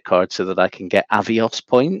a credit card so that I can get Avios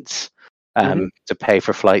points to pay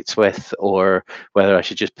for flights with, or whether I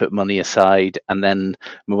should just put money aside. And then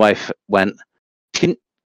my wife went,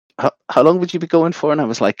 how long would you be going for? And I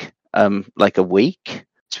was like a week.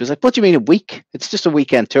 She was like, what do you mean a week? It's just a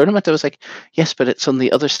weekend tournament. I was like, yes, but it's on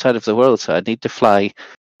the other side of the world, so I need to fly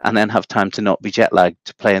and then have time to not be jet lagged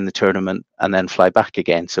to play in the tournament and then fly back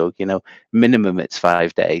again. So, you know, minimum it's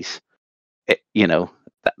 5 days, at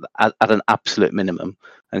an absolute minimum.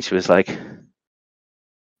 And she was like,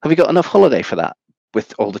 have you got enough holiday for that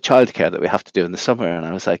with all the childcare that we have to do in the summer? And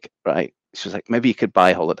I was like, right. She was like, maybe you could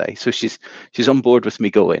buy holiday. So she's on board with me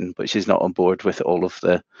going, but she's not on board with all of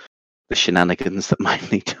the shenanigans that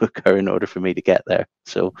might need to occur in order for me to get there.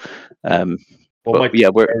 So, we're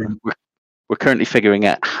currently figuring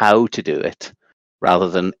out how to do it rather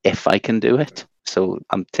than if I can do it. So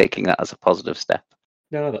I'm taking that as a positive step.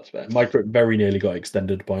 No, that's fair. My trip very nearly got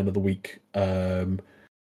extended by another week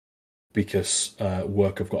because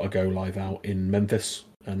work have got to go live out in Memphis,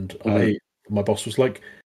 and my boss was like,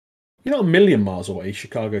 "You're not a million miles away,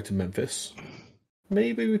 Chicago to Memphis.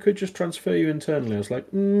 Maybe we could just transfer you internally." I was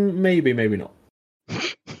like, maybe not.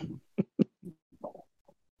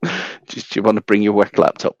 Do you want to bring your work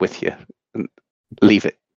laptop with you and leave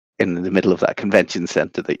it in the middle of that convention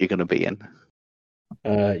center that you're going to be in?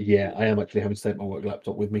 Yeah, I am actually having to take my work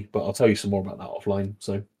laptop with me, but I'll tell you some more about that offline.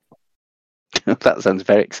 So that sounds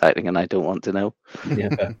very exciting, and I don't want to know.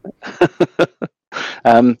 Yeah.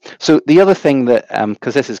 So the other thing that,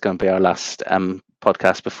 because this is going to be our last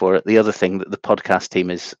podcast before it, the other thing that the podcast team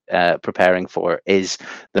is preparing for is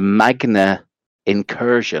the Magna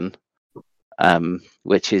Incursion,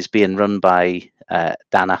 which is being run by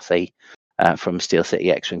Dan Athy from Steel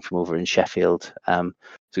City X-Wing from over in Sheffield.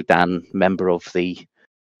 So Dan, member of the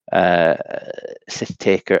Sith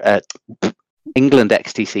Taker England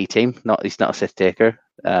XTC team. He's not a Sith Taker.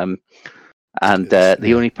 And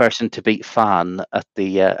the only person to beat Fan at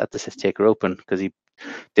the Sith Taker Open, because he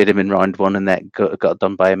did him in round one and that got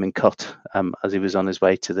done by him in cut as he was on his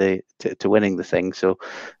way to winning the thing. So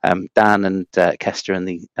Dan and Kester and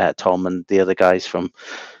the Tom and the other guys from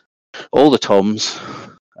all the Toms,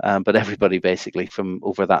 but everybody basically from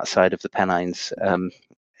over that side of the Pennines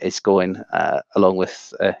is going along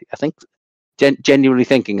with I think. Genuinely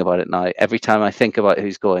thinking about it now, every time I think about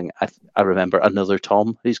who's going, I remember another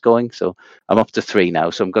Tom who's going. So I'm up to 3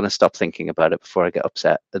 now. So I'm going to stop thinking about it before I get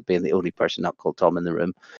upset at being the only person not called Tom in the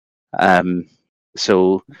room.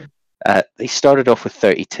 So they started off with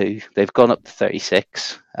 32. They've gone up to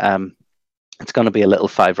 36. It's going to be a little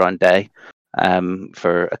 5-round day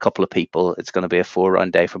for a couple of people. It's going to be a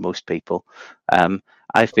 4-round day for most people.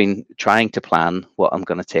 I've been trying to plan what I'm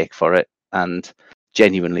going to take for it, and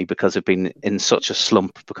genuinely, because I've been in such a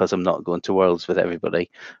slump because I'm not going to Worlds with everybody,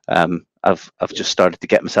 I've just started to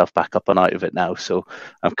get myself back up and out of it now. So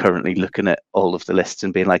I'm currently looking at all of the lists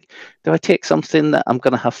and being like, do I take something that I'm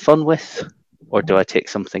going to have fun with, or do I take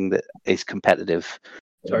something that is competitive?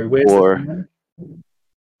 Sorry, where's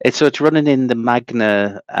it's running in the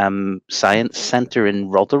Magna Science Centre in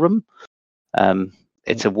Rotherham.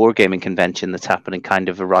 It's a wargaming convention that's happening kind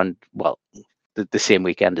of around, well, the same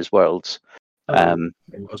weekend as Worlds. I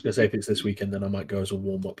was going to say if it's this weekend, then I might go as a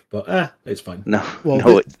warm up, but it's fine. No,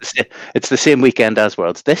 it's the same weekend as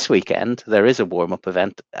Worlds. This weekend there is a warm up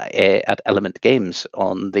event at Element Games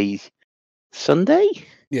on the Sunday.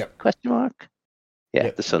 Yeah. Question mark.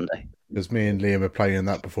 Yeah, the Sunday. Because me and Liam are playing in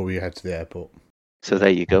that before we head to the airport. So there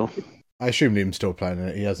you go. I assume Liam's still playing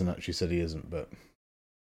it. He hasn't actually said he isn't, but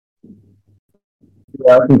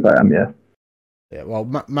Yeah, I think I am. Yeah. Yeah. Well,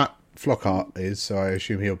 Matt Flockhart is, so I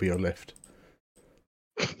assume he'll be your lift.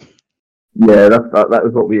 Yeah, that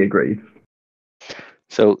was what we agreed.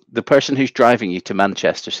 So the person who's driving you to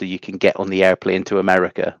Manchester so you can get on the airplane to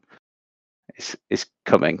America is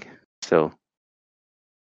coming. So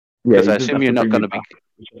because I assume you're not going to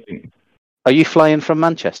be. Are you flying from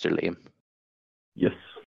Manchester, Liam? Yes.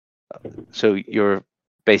 So you're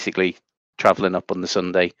basically travelling up on the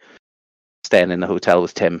Sunday, staying in the hotel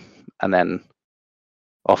with Tim, and then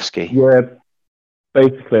off ski. Yeah.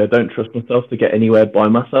 Basically, I don't trust myself to get anywhere by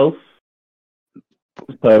myself.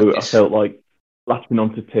 So I felt like latching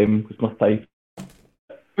onto Tim was my safe.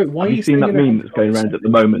 Wait, why Have you seen that meme that's going around at the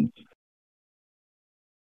moment?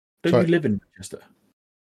 Don't you live in Manchester?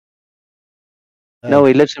 No,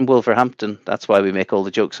 he lives in Wolverhampton. That's why we make all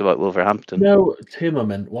the jokes about Wolverhampton. No, Tim, I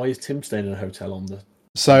meant. Why is Tim staying in a hotel on the...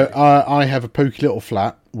 So I have a pokey little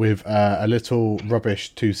flat with a little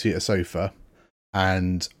rubbish 2-seater sofa,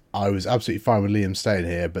 and I was absolutely fine with Liam staying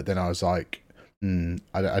here, but then I was like,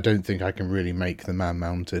 I don't think I can really make the Man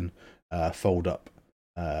Mountain fold up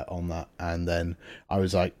on that. And then I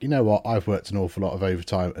was like, you know what? I've worked an awful lot of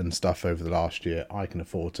overtime and stuff over the last year. I can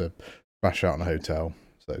afford to crash out in a hotel,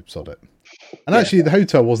 so sod it. And actually, the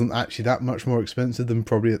hotel wasn't actually that much more expensive than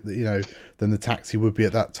probably than the taxi would be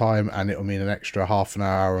at that time, and it'll mean an extra half an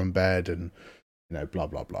hour in bed, and blah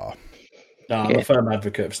blah blah. No, I'm a firm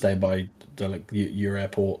advocate of staying by your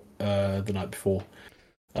airport the night before.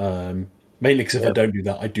 Mainly because if I don't do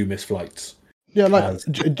that, I do miss flights. Yeah,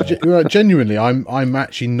 genuinely, I'm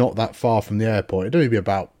actually not that far from the airport. It'd only be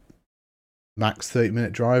about max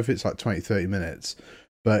 30-minute drive. It's like 20-30 minutes.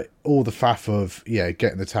 But all the faff of,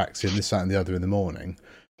 getting the taxi and this, that, and the other in the morning,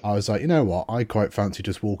 I was like, you know what? I quite fancy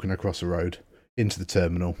just walking across the road into the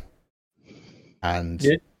terminal and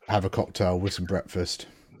have a cocktail with some breakfast.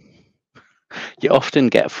 You often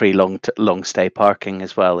get free long stay parking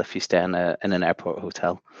as well if you stay in an airport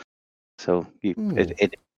hotel. So it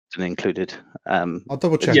isn't included. I'll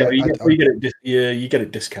double check. Yeah, you get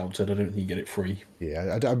it discounted. I don't think you get it free.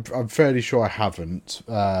 Yeah, I'm fairly sure I haven't.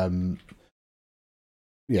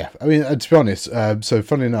 Yeah, I mean, to be honest, so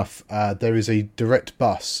funny enough, there is a direct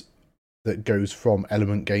bus that goes from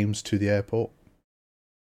Element Games to the airport.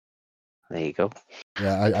 There you go.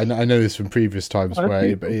 Yeah, I know this from previous times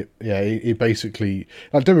where it basically,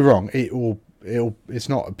 don't get me wrong, it's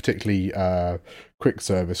not a particularly quick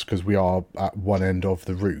service because we are at one end of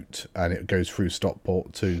the route and it goes through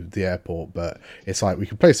Stockport to the airport, but it's like we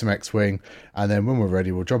can play some X-Wing and then when we're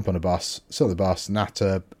ready we'll jump on a bus, sit on the bus,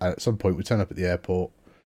 natter, and at some point we turn up at the airport,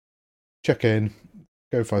 check in,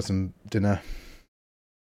 go find some dinner,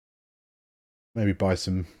 maybe buy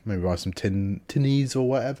some tinnies or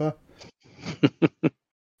whatever.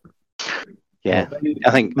 Yeah,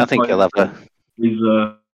 I think you'll have a.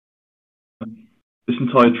 This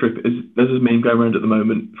entire trip there's a meme going around at the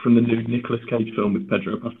moment from the new Nicolas Cage film with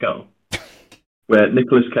Pedro Pascal, where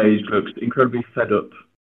Nicolas Cage looks incredibly fed up,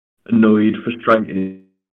 annoyed, frustrated,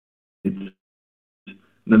 and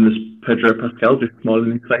then there's Pedro Pascal just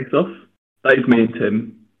smiling his face off. That is me and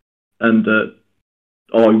Tim, and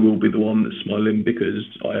I will be the one that's smiling because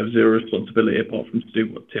I have zero responsibility apart from to do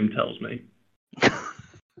what Tim tells me.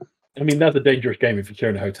 I mean, that's a dangerous game if you share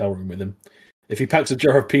in a hotel room with him. If he packs a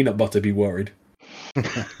jar of peanut butter, be worried.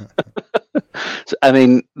 So, I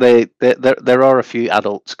mean, there are a few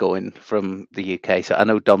adults going from the UK. So I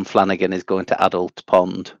know Dom Flanagan is going to Adult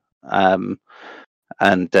Pond, and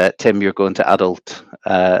Tim, you're going to Adult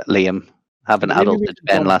Liam. Haven't adulted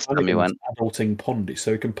Ben last time you went. Adulting Pond,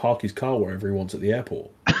 so he can park his car wherever he wants at the airport.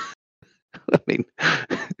 I mean,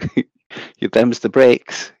 you them's the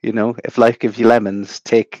breaks, If life gives you lemons,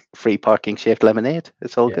 take free parking shaped lemonade.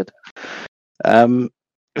 It's all good. Are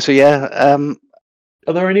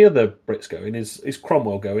there any other Brits going? Is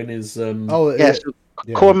Cromwell going? So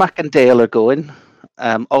Cormac and Dale are going.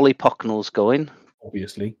 Ollie Pocknell's going.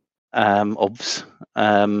 Obviously. Obs.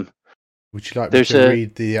 Would you like me to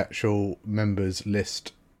read the actual members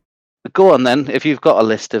list? Go on then. If you've got a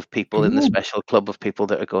list of people in the special club of people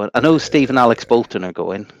that are going, I know Steve and Alex Bolton are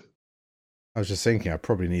going. I was just thinking I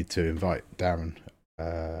probably need to invite Darren.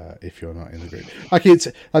 if you're not in the group. Like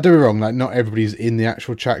I don't be wrong, like not everybody's in the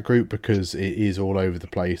actual chat group because it is all over the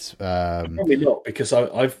place. Probably not, because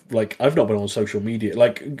I've not been on social media.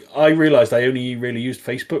 Like, I realised I only really used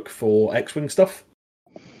Facebook for X-Wing stuff,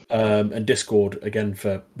 and Discord again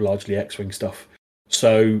for largely X-Wing stuff.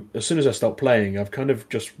 So as soon as I start playing, I've kind of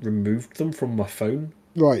just removed them from my phone.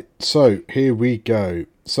 Right, so here we go.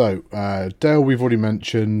 So Dale, we've already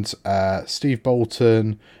mentioned. Steve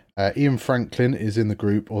Bolton, Ian Franklin is in the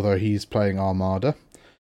group, although he's playing Armada.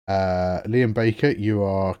 Liam Baker, you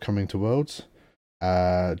are coming to Worlds.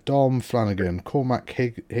 Dom Flanagan, Cormac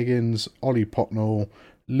Higgins, Ollie Potnell,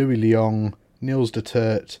 Louis Leong, Niels de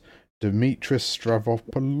Turt, Dimitris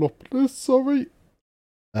Stavropoulos, sorry.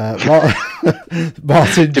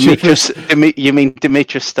 Martin Dimitris, you mean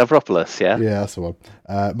Dimitris Stavropoulos, yeah? Yeah, that's the one.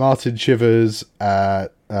 Martin Chivers,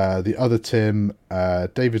 the other Tim,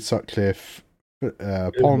 David Sutcliffe,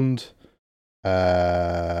 Pond.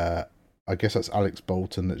 I guess that's Alex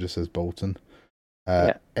Bolton that just says Bolton.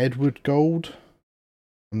 Edward Gold.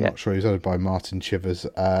 I'm not sure. He's added by Martin Chivers.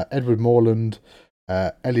 Edward Morland,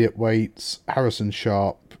 Elliot Waits, Harrison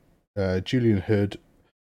Sharp, Julian Hood.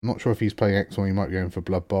 I'm not sure if he's playing X1. He might be going for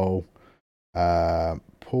Blood Bowl.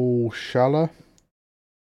 Paul Schaller.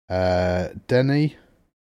 Denny.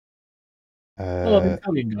 The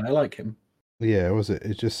Italian guy. I like him. Yeah, was it?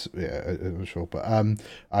 It's just I'm not sure, but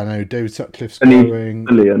I know David Sutcliffe's going.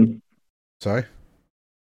 Brilliant. Sorry,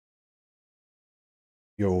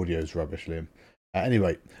 your audio's rubbish, Liam.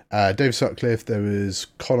 Anyway, David Sutcliffe. There was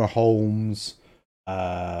Connor Holmes.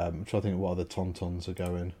 I'm trying to think what other Tauntauns are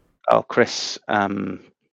going. Oh, Chris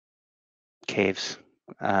Caves.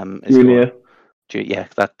 Junior. Yeah,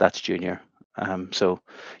 that's Junior. So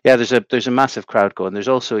yeah, there's a massive crowd going. There's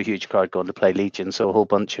also a huge crowd going to play Legion, so a whole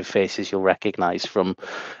bunch of faces you'll recognise from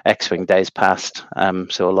X-Wing days past.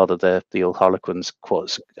 So a lot of the old Harlequins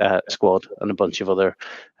squad and a bunch of other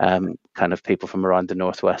kind of people from around the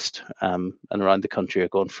Northwest and around the country are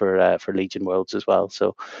going for Legion Worlds as well.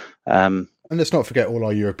 So and let's not forget all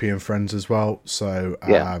our European friends as well. So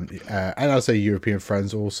and I say European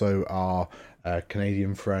friends also are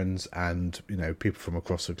Canadian friends and people from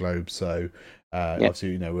across the globe. So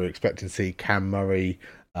obviously we're expecting to see Cam Murray,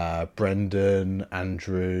 Brendan,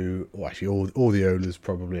 Andrew. Well, actually all the Olas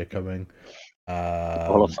probably are coming.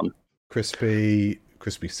 All of them. Crispy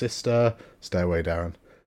sister. Stay away, Darren.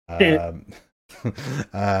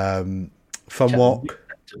 Funwalk.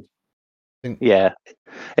 Yeah,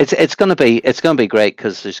 it's gonna be great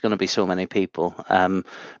because there's gonna be so many people.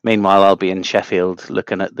 Meanwhile, I'll be in Sheffield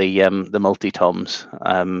looking at the multi-toms,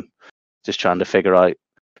 just trying to figure out.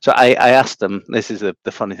 So I asked them. This is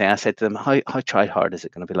the funny thing. I said to them, "How try hard is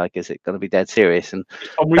it going to be like? Is it going to be dead serious?" And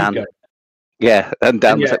Dan, and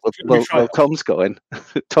Dan was like, "Well, Tom's going.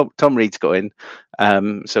 Tom Reed's going.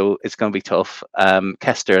 So it's going to be tough.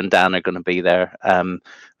 Kester and Dan are going to be there.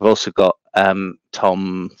 We've also got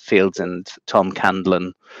Tom Fields and Tom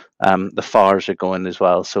Candlin. The Fars are going as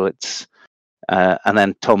well. So it's and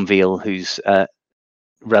then Tom Veal, who's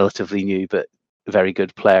relatively new but very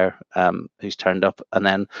good player, who's turned up, and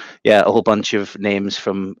then a whole bunch of names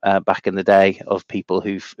from back in the day of people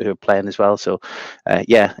who are playing as well. So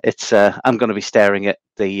it's I'm going to be staring at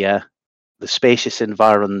the spacious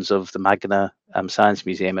environs of the Magna Science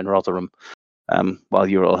Museum in Rotherham while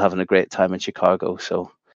you're all having a great time in Chicago.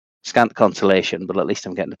 So scant consolation, but at least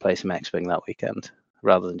I'm getting to play some X-Wing that weekend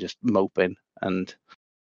rather than just moping and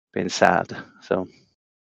being sad. So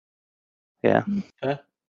yeah.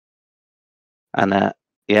 And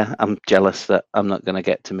I'm jealous that I'm not going to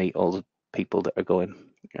get to meet all the people that are going,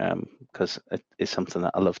 because it is something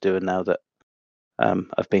that I love doing now that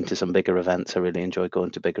I've been to some bigger events. I really enjoy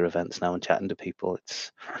going to bigger events now and chatting to people.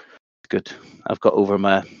 It's good. I've got over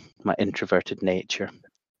my introverted nature.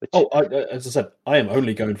 As I said, I am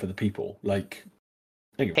only going for the people. Like,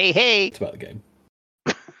 anyway, hey, it's about the game.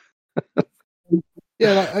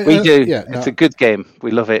 We do. Yeah, it's a good game.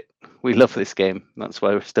 We love it. We love this game. That's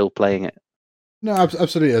why we're still playing it. No,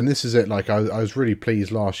 absolutely, and this is it. Like, I was really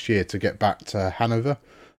pleased last year to get back to Hanover.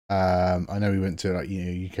 I know we went to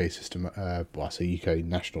UK system. I say UK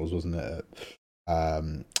Nationals, wasn't it?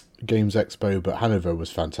 Games Expo, but Hanover was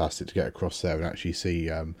fantastic to get across there and actually see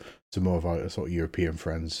some more of our sort of European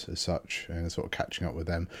friends as such, and sort of catching up with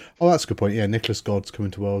them. Oh, that's a good point. Yeah, Nicholas God's coming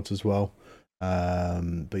to Worlds as well.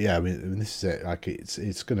 But yeah, I mean, this is it. Like,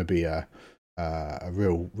 it's going to be a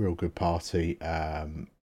real good party.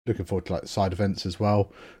 Looking forward to like side events as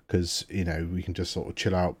well, because we can just sort of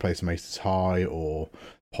chill out, play some Aces High or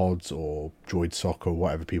pods or droid soccer or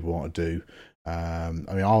whatever people want to do. I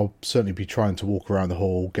mean, I'll certainly be trying to walk around the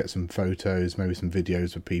hall, get some photos, maybe some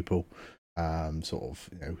videos of people, Sort of,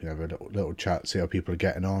 we have a little chat, see how people are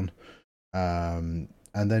getting on. And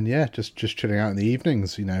then just chilling out in the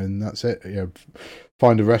evenings, and that's it.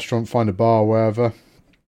 Find a restaurant, find a bar, wherever.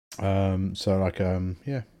 Should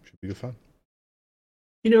be good fun.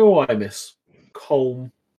 You know what I miss?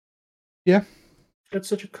 Colm. Yeah. He had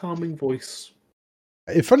such a calming voice.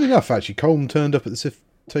 Funny enough, actually, Colm turned up at the Civ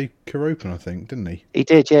Taker Open, I think, didn't he? He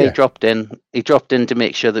did, yeah. He dropped in. He dropped in to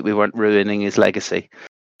make sure that we weren't ruining his legacy.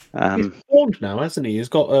 He's formed now, hasn't he? He's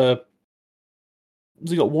got has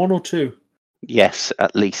he got one or two? Yes,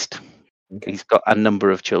 at least. Okay. He's got a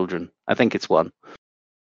number of children. I think it's one.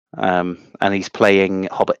 And he's playing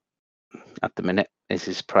Hobbit at the minute. Is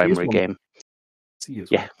his primary game.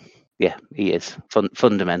 Yeah, he is.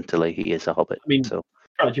 Fundamentally, he is a Hobbit. I mean,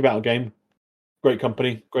 strategy battle game, great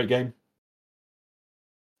company, great game.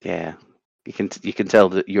 Yeah, you can tell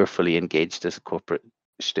that you're fully engaged as a corporate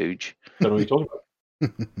stooge. Don't know what you're talking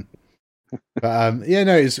about. But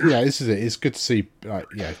this is it. It's good to see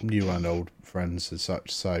new and old friends as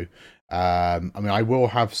such. So I will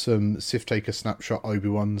have some Civ Taker Snapshot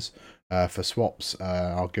Obi-Wans for swaps.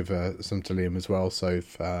 I'll give some to Liam as well. So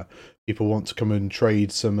if people want to come and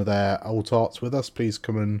trade some of their alt arts with us, please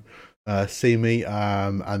come and see me.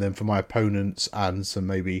 And then for my opponents and some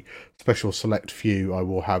maybe special select few, I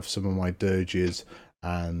will have some of my Dirges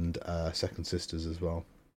and Second Sisters as well.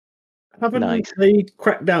 Haven't they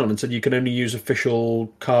cracked down and said you can only use official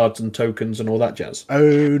cards and tokens and all that jazz?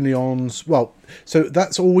 Only on... Well, so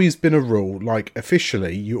that's always been a rule. Like,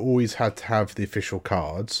 officially, you always had to have the official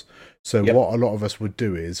cards. So what a lot of us would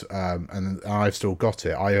do is, and I've still got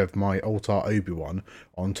it, I have my Alt Art Obi-Wan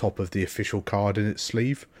on top of the official card in its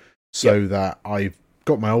sleeve. So that I've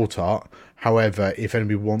got my Alt Art. However, if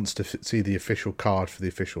anybody wants to see the official card for the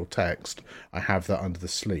official text, I have that under the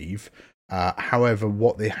sleeve. However,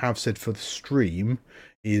 what they have said for the stream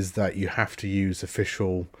is that you have to use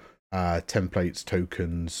official templates,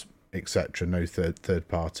 tokens, etc. No third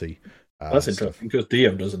party. That's interesting because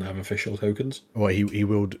DM doesn't have official tokens. Well, he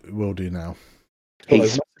will do now.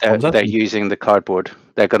 They're using the cardboard.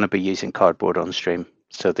 They're going to be using cardboard on stream.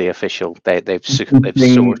 So the official they've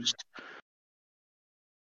sourced.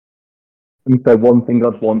 And so one thing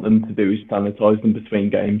I'd want them to do is sanitize them between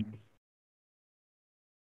games.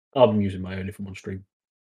 I'm using my own if I'm on stream.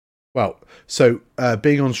 Well, so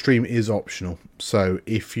being on stream is optional. So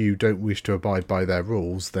if you don't wish to abide by their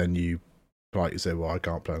rules, then you politely say, well, I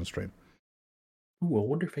can't play on stream. Ooh, I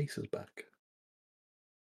wonder if Ace is back.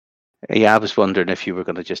 Yeah, I was wondering if you were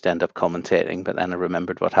going to just end up commentating, but then I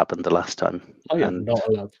remembered what happened the last time. I am not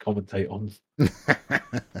allowed to commentate on.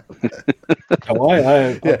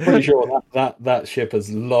 I'm pretty sure that ship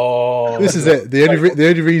has lost. This is it. The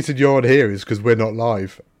only reason you're on here is because we're not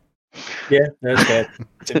live. Yeah, that's fair.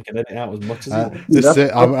 Tim can edit out as much as this is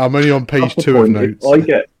it. I'm only on page 2 of notes.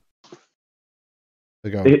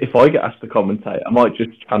 If I get asked to commentate, I might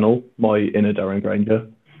just channel my inner Darren Granger,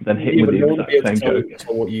 then hit him with the exact same joke. That's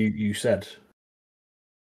what you said.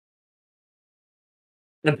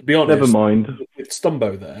 And to be honest, never mind. With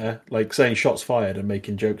Stumbo there, like saying shots fired and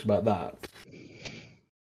making jokes about that.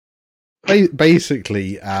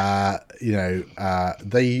 Basically,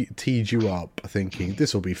 they teed you up thinking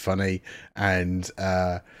this will be funny, and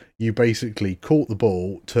you basically caught the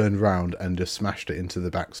ball, turned around, and just smashed it into the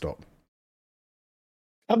backstop.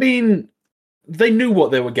 I mean, they knew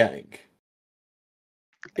what they were getting.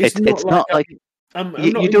 It's not like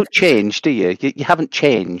you don't change, do you? You haven't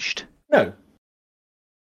changed. No.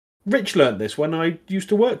 Rich learned this when I used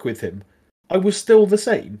to work with him. I was still the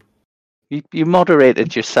same. You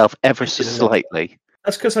moderated yourself ever so slightly.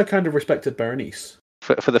 That's because I kind of respected Berenice.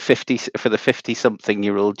 For the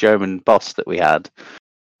 50-something-year-old German boss that we had,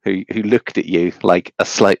 who looked at you like a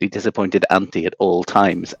slightly disappointed auntie at all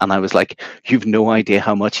times, and I was like, "You've no idea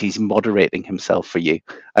how much he's moderating himself for you."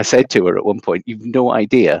 I said to her at one point, "You've no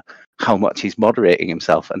idea how much he's moderating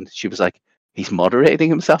himself," and she was like, "He's moderating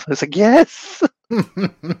himself?" I was like, "Yes."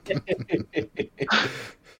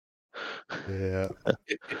 Yeah.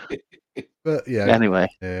 But yeah. Anyway.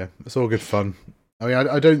 Yeah, it's all good fun. I mean,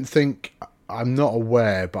 I don't think, I'm not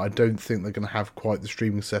aware, but I don't think they're going to have quite the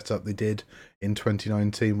streaming setup they did in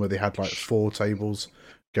 2019, where they had like 4 tables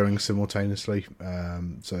going simultaneously.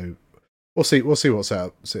 So we'll see what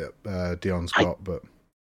setup Dion's got, but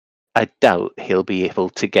I doubt he'll be able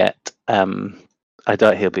to get.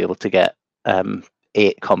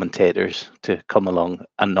 8 commentators to come along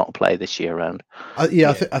and not play this year round. I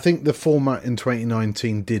think the format in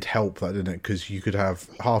 2019 did help that, didn't it? Because you could have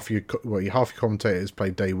half your commentators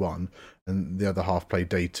play day 1 and the other half play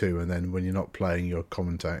day 2, and then when you're not playing, you're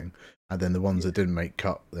commentating, and then the ones that didn't make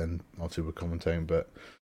cut, then obviously were commentating. But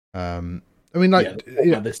I mean, like,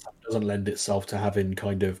 this stuff doesn't lend itself to having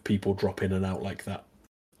kind of people drop in and out like that.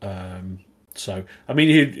 So, I mean,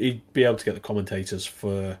 he'd be able to get the commentators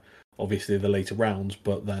for obviously the later rounds,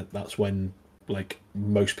 but that's when like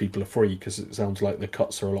most people are free, because it sounds like the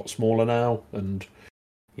cuts are a lot smaller now, and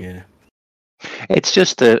yeah. It's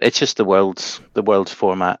just the world's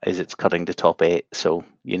format is it's cutting to top 8, so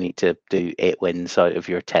you need to do 8 wins out of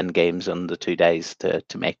your 10 games on the 2 days to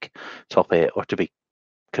make top 8 or to be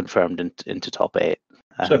confirmed into top 8.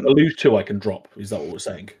 So if I lose 2, I can drop. Is that what we're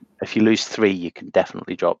saying? If you lose 3, you can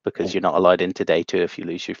definitely drop, because you're not allowed into day 2 if you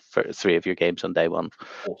lose your 3 of your games on day 1.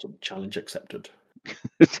 Awesome, challenge accepted.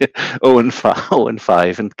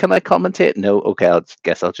 0-5, and can I commentate? No. Okay, I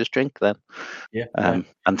guess I'll just drink then. Yeah.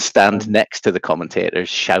 And stand next to the commentators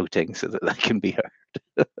shouting so that they can be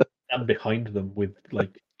heard. And behind them with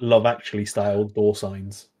like Love Actually style door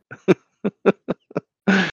signs.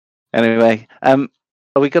 Anyway, are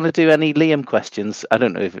we going to do any Liam questions? I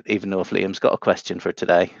don't even know if Liam's got a question for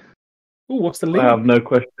today. Oh, what's the Liam? I have no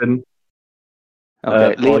question.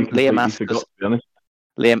 Okay,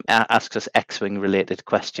 Liam asks us X-Wing related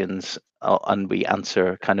questions, and we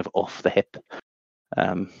answer kind of off the hip.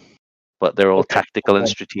 But they're all tactical and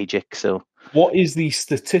strategic. So, what is the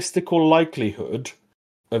statistical likelihood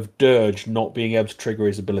of Dirge not being able to trigger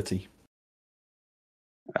his ability?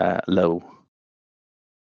 Low.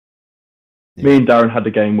 Me and Darren had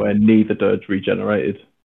a game where neither Dirge regenerated.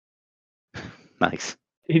 Nice.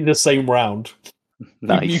 In the same round.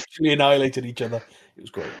 Nice. We mutually annihilated each other. It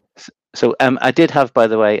was great. So I did have, by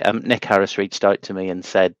the way, Nick Harris reached out to me and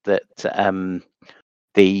said that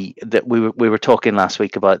that we were talking last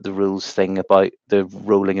week about the rules thing about the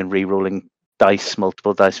rolling and re-rolling dice,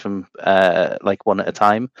 multiple dice from like one at a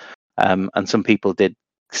time, and some people did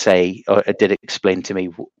say or did explain to me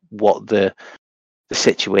what the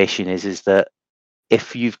situation is that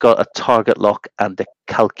if you've got a target lock and a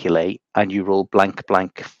calculate and you roll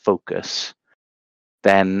blank focus,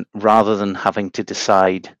 then rather than having to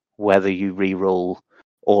decide whether you re-roll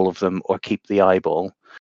all of them or keep the eyeball,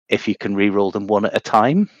 if you can re-roll them one at a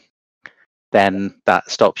time, then that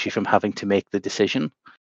stops you from having to make the decision.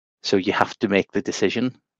 So you have to make the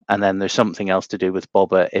decision. And then there's something else to do with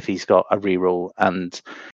Boba. If he's got a re-roll and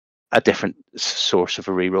a different source of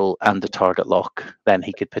a re-roll and a target lock, then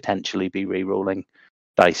he could potentially be re-rolling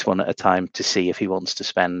dice one at a time to see if he wants to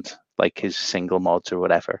spend like his single mods or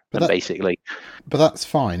whatever. But that's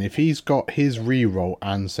fine. If he's got his re-roll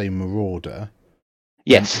and say Marauder,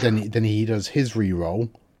 yes, then he does his re-roll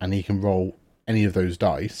and he can roll any of those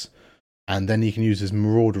dice, and then he can use his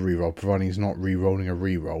Marauder re-roll, providing he's not re-rolling a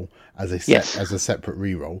re-roll as a separate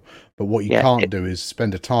re-roll. But what you can't do is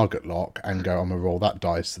spend a target lock and go, I'm gonna roll that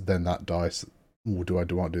dice, then that dice. Or do I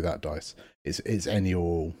want to do that dice? It's any or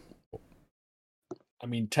all. I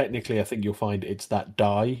mean, technically, I think you'll find it's that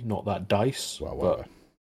die, not that dice. Well,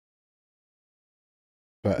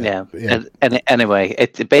 whatever. And anyway,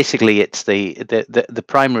 it's the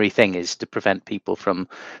primary thing is to prevent people from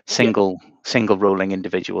single rolling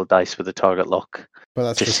individual dice with a target lock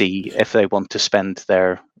see if they want to spend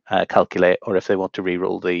their calculate or if they want to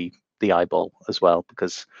re-roll the eyeball as well,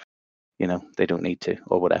 because they don't need to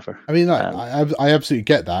or whatever. I mean, I absolutely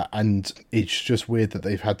get that, and it's just weird that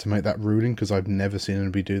they've had to make that ruling because I've never seen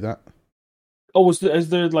anybody do that. Oh, is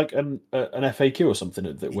there like an FAQ or something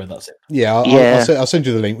where that's it? Yeah, I'll send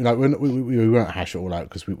you the link. Like, we won't hash it all out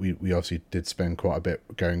because we obviously did spend quite a bit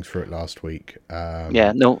going through it last week. I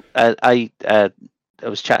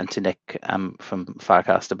was chatting to Nick from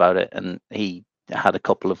Firecast about it, and he had a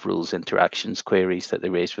couple of rules interactions queries that they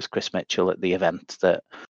raised with Chris Mitchell at the event that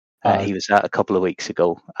he was at a couple of weeks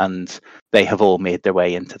ago, and they have all made their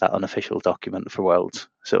way into that unofficial document for Worlds.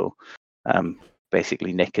 So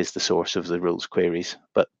basically Nick is the source of the rules queries,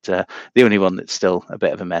 but the only one that's still a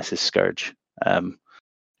bit of a mess is Scourge.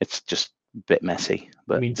 It's just a bit messy,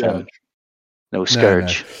 but no,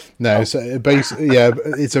 Scourge. No. So basically,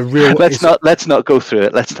 it's a real. Let's not go through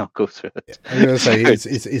it. Let's not go through it. I'm going to say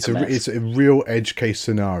it's a real edge case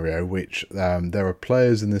scenario, which there are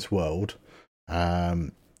players in this world.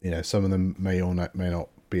 Some of them may not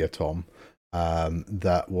be a Tom,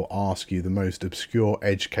 that will ask you the most obscure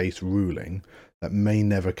edge case ruling that may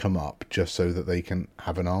never come up, just so that they can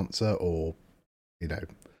have an answer, or and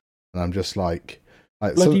I'm just like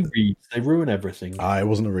bloody reads, they ruin everything. It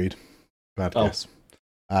wasn't a read, bad guess.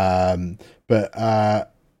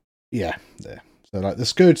 Yeah. So like the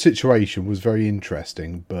Scourge situation was very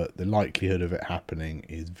interesting, but the likelihood of it happening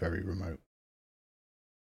is very remote.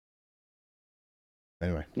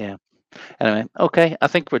 Anyway. Yeah. Anyway, okay, I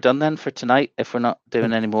think we're done then for tonight. If we're not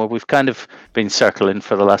doing any more, we've kind of been circling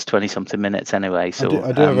for the last 20-something minutes anyway. So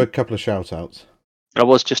I do have a couple of shout-outs. I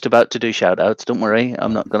was just about to do shout-outs. Don't worry,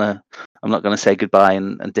 I'm not gonna say goodbye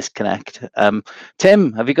and disconnect.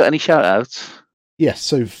 Tim, have you got any shout-outs? Yes,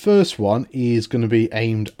 so first one is going to be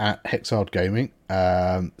aimed at Hexard Gaming.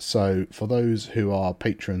 So for those who are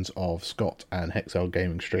patrons of Scott and Hexard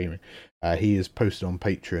Gaming Streaming, he has posted on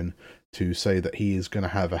Patreon to say that he is going to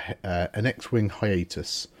have an X-Wing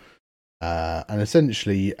hiatus. And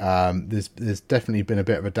essentially, there's definitely been a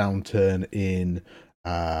bit of a downturn in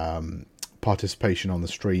participation on the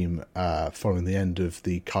stream following the end of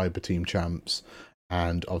the Kyber Team Champs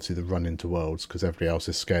and obviously the run into Worlds, because everybody else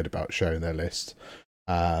is scared about sharing their list.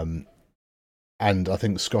 And I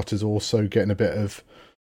think Scott is also getting a bit of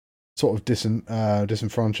sort of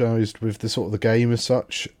disenfranchised with the sort of the game as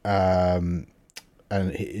such. And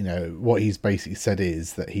what he's basically said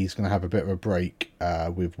is that he's going to have a bit of a break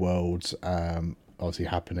with Worlds obviously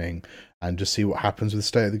happening, and just see what happens with the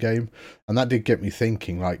state of the game. And that did get me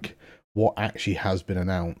thinking, like, what actually has been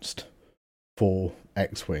announced for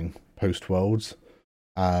X-Wing post Worlds.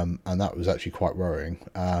 And that was actually quite worrying.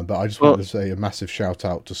 But I just wanted to say a massive shout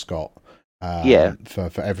out to Scott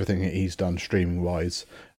for everything that he's done streaming wise.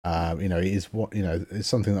 It's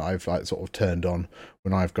something that I've sort of turned on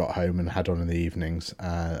when I've got home and had on in the evenings,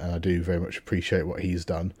 and I do very much appreciate what he's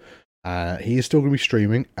done. He is still going to be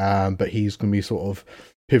streaming, but he's going to be sort of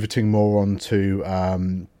pivoting more onto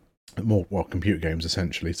computer games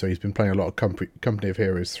essentially. So he's been playing a lot of Company of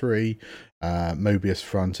Heroes 3, Mobius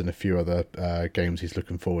Front, and a few other games he's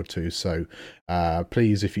looking forward to. So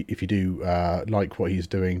please, if you do like what he's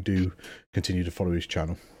doing, do continue to follow his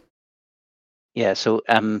channel. Yeah, so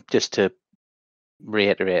just to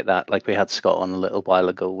reiterate that, like, we had Scott on a little while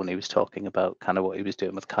ago when he was talking about kind of what he was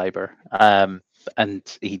doing with Kyber,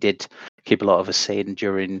 and he did keep a lot of us sane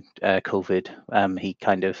during COVID. He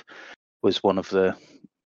kind of was one of the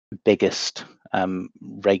biggest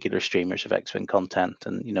regular streamers of X-Wing content,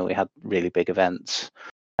 and we had really big events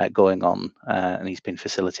going on, and he's been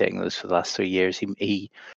facilitating those for the last 3 years. He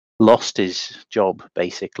lost his job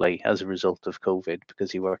basically as a result of COVID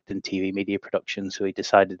because he worked in TV media production. So he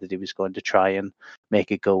decided that he was going to try and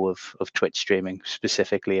make a go of Twitch streaming,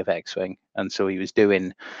 specifically of X-Wing. And so he was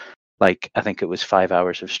doing, like, I think it was 5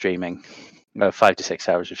 hours of streaming, 5 to 6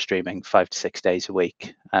 hours of streaming, 5 to 6 days a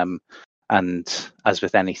week. And as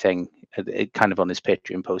with anything, it kind of on his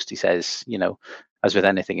Patreon post, he says, as with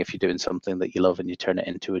anything, if you're doing something that you love and you turn it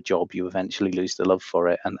into a job, you eventually lose the love for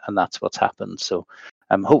it. And that's what's happened. So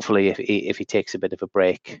hopefully, if he takes a bit of a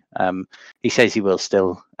break, he says he will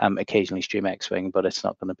still occasionally stream X-Wing, but it's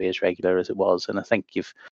not going to be as regular as it was. And I think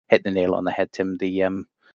you've hit the nail on the head, Tim.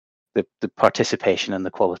 The participation and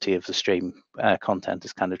the quality of the stream content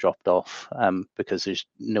has kind of dropped off because there's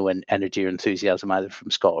no energy or enthusiasm either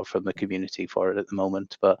from Scott or from the community for it at the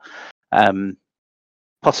moment. But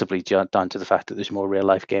possibly down to the fact that there's more real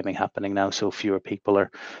life gaming happening now, so fewer people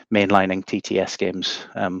are mainlining TTS games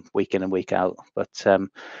week in and week out. But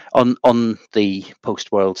on the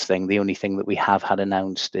post Worlds thing, the only thing that we have had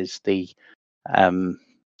announced is the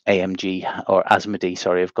AMG or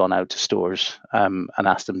Asmodee, have gone out to stores and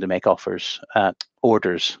asked them to make orders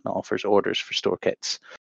for store kits.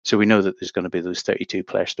 So we know that there's going to be those 32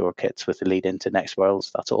 player store kits with the lead into next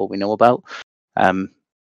Worlds. That's all we know about.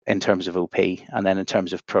 In terms of OP, and then in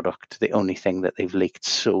terms of product, the only thing that they've leaked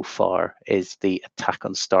so far is the Attack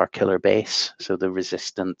on Starkiller base, so the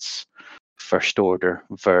Resistance First Order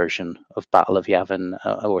version of Battle of Yavin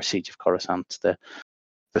or Siege of Coruscant, the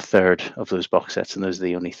third of those box sets, and those are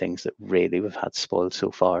the only things that really we've had spoiled so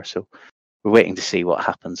far. So we're waiting to see what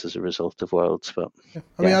happens as a result of Worlds. But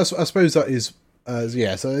I mean, I suppose that is.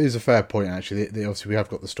 So it is a fair point, actually. Obviously, we have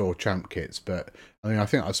got the store champ kits, but I mean, I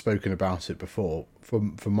think I've spoken about it before.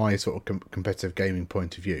 From my sort of competitive gaming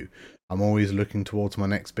point of view, I'm always looking towards my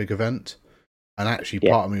next big event. And actually,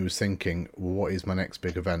 part of me was thinking, well, what is my next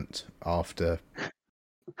big event after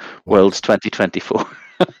Worlds 2024?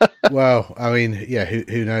 Well, I mean, yeah,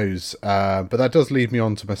 who knows? But that does lead me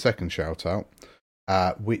on to my second shout out.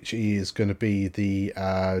 Which is going to be the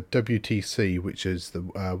WTC, which is the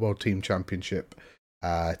World Team Championship.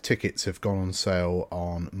 Tickets have gone on sale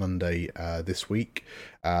on Monday this week.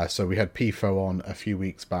 So we had PIFO on a few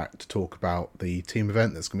weeks back to talk about the team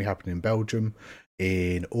event that's going to be happening in Belgium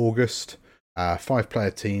in August.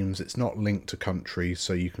 5-player teams. It's not linked to countries,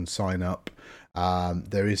 so you can sign up.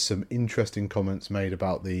 There is some interesting comments made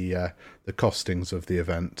about the costings of the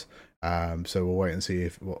event. So we'll wait and see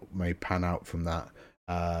what may pan out from that.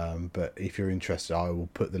 But if you're interested, I will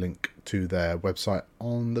put the link to their website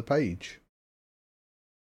on the page.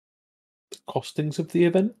 costings of the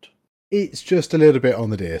event? It's just a little bit on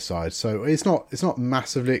the dear side, so it's not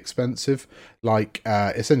massively expensive. Like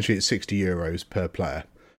essentially, it's €60 per player,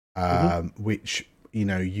 which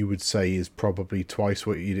you would say is probably twice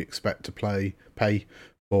what you'd expect to pay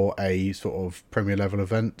for a sort of Premier level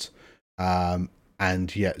event,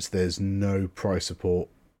 and yet there's no price support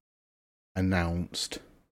announced.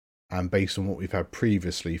 And based on what we've had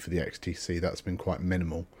previously for the XTC, that's been quite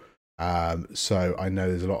minimal. So I know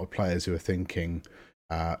there's a lot of players who are thinking.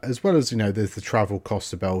 As well as there's the travel cost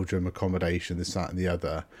to Belgium, accommodation, this, that, and the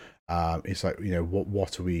other. It's like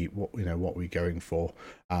what are we going for?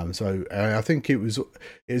 So I think it was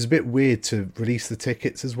a bit weird to release the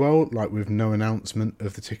tickets as well, like with no announcement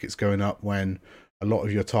of the tickets going up when a lot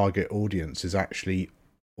of your target audience is actually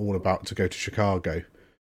all about to go to Chicago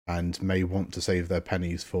and may want to save their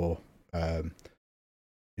pennies for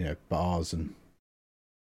bars and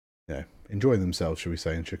enjoying themselves, shall we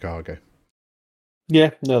say, in Chicago.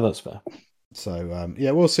 Yeah, no, that's fair. So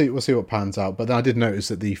we'll see what pans out. But then I did notice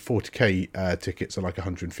that the 40k tickets are like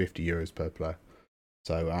 €150 per player.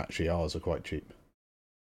 So actually, ours are quite cheap.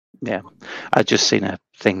 Yeah, I just seen a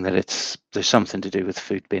thing that there's something to do with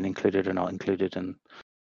food being included or not included, and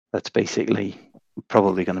that's basically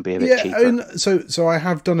probably going to be a bit cheaper. So I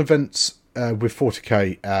have done events with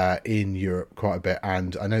 40k in Europe quite a bit,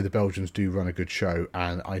 and I know the Belgians do run a good show,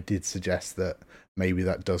 and I did suggest that maybe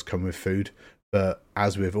that does come with food. But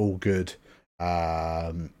as with all good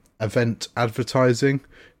event advertising,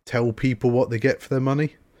 tell people what they get for their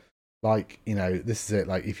money. Like, this is it.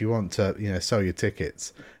 Like, if you want to, sell your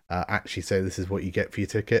tickets, actually say this is what you get for your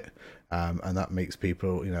ticket. And that makes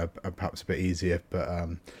people, perhaps a bit easier. But,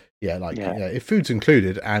 if food's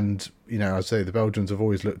included, and, I say the Belgians have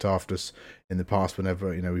always looked after us in the past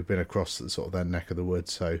whenever, we've been across sort of their neck of the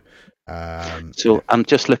woods. So, I'm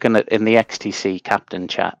just looking at in the XTC captain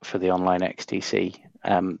chat for the online XTC,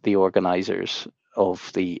 the organisers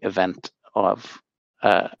of the event have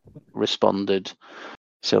responded.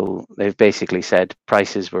 So they've basically said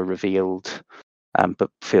prices were revealed, but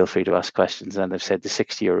feel free to ask questions. And they've said the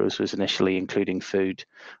 €60 was initially including food.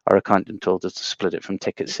 Our accountant told us to split it from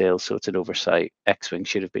ticket sales, so it's an oversight. X-Wing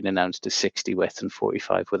should have been announced as 60 with and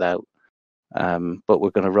 45 without. But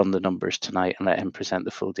we're going to run the numbers tonight and let him present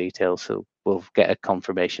the full details. So we'll get a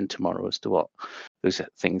confirmation tomorrow as to what those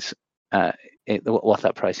things, what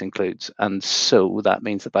that price includes. And so that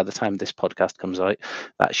means that by the time this podcast comes out,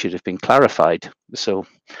 that should have been clarified. So,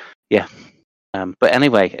 yeah. But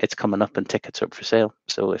anyway, it's coming up and tickets are up for sale.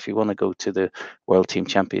 So if you want to go to the World Team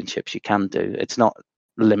Championships, you can do. It's not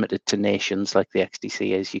limited to nations like the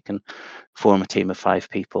XTC is. You can form a team of 5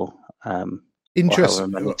 people.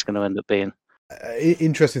 Interesting. It's going to end up being.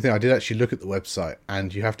 Interesting thing. I did actually look at the website,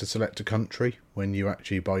 and you have to select a country when you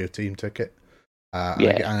actually buy your team ticket.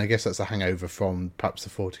 And I guess that's a hangover from perhaps the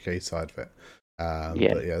 40k side of it. But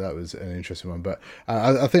yeah, that was an interesting one. But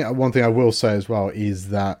I think one thing I will say as well is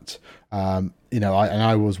that I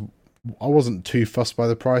wasn't too fussed by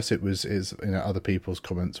the price. It was other people's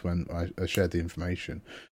comments when I shared the information.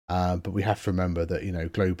 But we have to remember that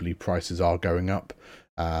globally prices are going up.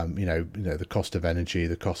 The cost of energy,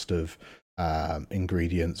 the cost of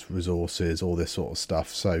ingredients, resources, all this sort of stuff.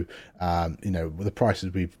 So, the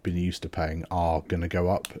prices we've been used to paying are going to go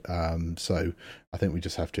up. So I think we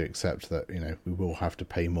just have to accept that, we will have to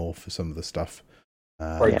pay more for some of the stuff.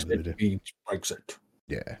 Brexit means Brexit.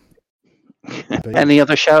 Yeah. Any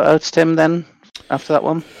other shout outs, Tim, then, after that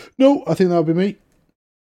one? No, I think that'll be me.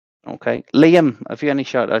 Okay. Liam, have you any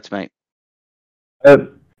shout outs, mate?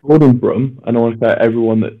 Gordon Brum, and I want to thank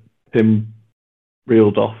everyone that Tim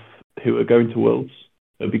reeled off who are going to Worlds.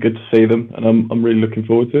 It'll be good to see them, and I'm really looking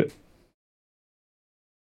forward to it.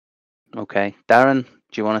 Okay. Darren,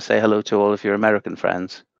 do you want to say hello to all of your American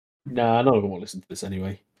friends? Nah, none of them will listen to this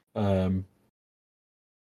anyway.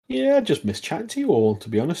 Yeah, I just miss chatting to you all, to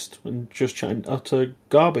be honest, and just chatting utter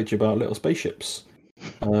garbage about little spaceships.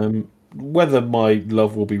 Whether my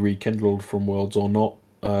love will be rekindled from Worlds or not,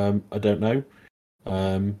 I don't know.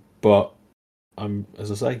 But I'm,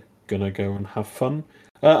 as I say, going to go and have fun.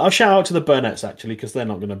 I'll shout out to the Burnett's, actually, because they're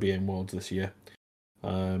not going to be in Worlds this year.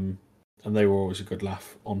 And they were always a good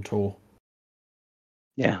laugh on tour.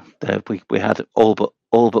 Yeah, we had all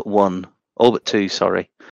but 2, sorry,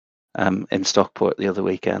 in Stockport the other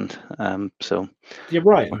weekend. So yeah,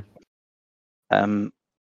 right.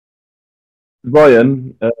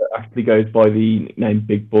 Ryan actually goes by the nickname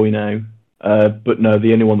Big Boy now, but no,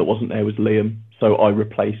 the only one that wasn't there was Liam. So I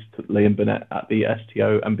replaced Liam Burnett at the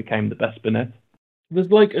STO and became the best Burnett. There's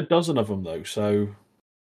like a dozen of them though, so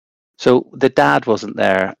the dad wasn't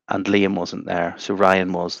there and Liam wasn't there, so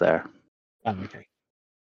Ryan was there. Okay.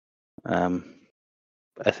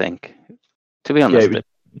 I think, to be honest. Yeah, it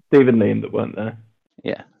was Steve and Liam that weren't there.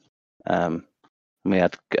 Yeah. We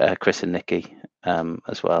had Chris and Nikki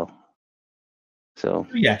as well. So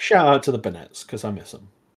yeah, shout out to the Burnetts because I miss them.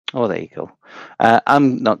 Oh, there you go.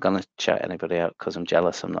 I'm not going to shout anybody out because I'm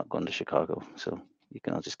jealous. I'm not going to Chicago, so you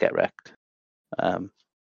can all just get wrecked.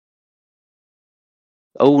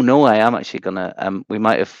 Oh no, I am actually gonna. We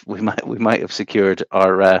might have secured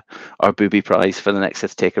our booby prize for the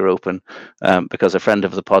Nexus Taker Open, because a friend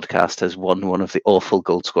of the podcast has won one of the awful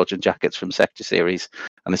Gold Squadron jackets from Sector Series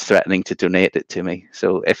and is threatening to donate it to me.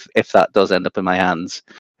 So if that does end up in my hands,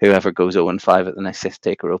 whoever goes 0-5 at the Nexus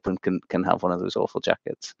Taker Open can have one of those awful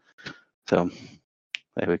jackets. So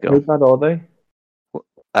there we go. How bad are they?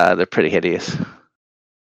 They're pretty hideous.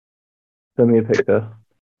 Send me a picture.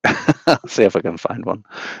 I'll see if I can find one.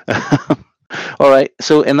 All right.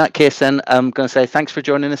 So in that case, then I'm going to say thanks for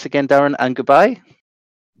joining us again, Darren, and goodbye.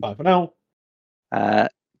 Bye for now.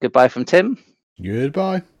 Goodbye from Tim.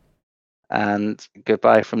 Goodbye. And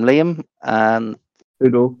goodbye from Liam. And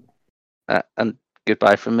Doodle. And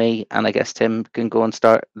goodbye from me. And I guess Tim can go and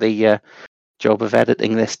start the job of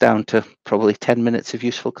editing this down to probably 10 minutes of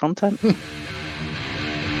useful content. We're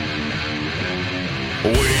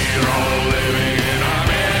all living in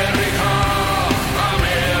America.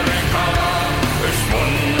 America is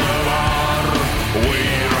wunderbar.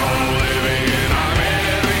 We're all living in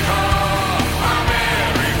America.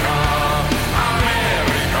 America,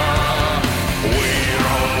 America. We're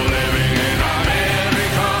all living in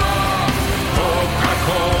America.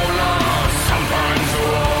 Coca-Cola, sometimes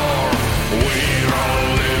war. We're all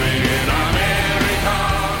living in America.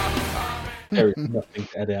 There is nothing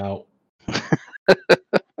to edit out.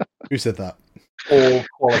 Who said that? All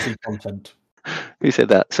quality content. Who said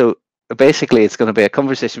that? So basically, it's going to be a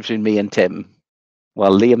conversation between me and Tim,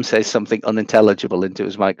 while Liam says something unintelligible into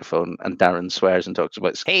his microphone, and Darren swears and talks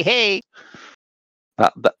about hey.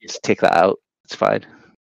 Just take that out. It's fine.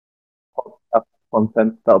 Podcast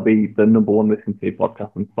content. That'll be the number one listen to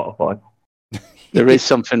podcast on Spotify. There is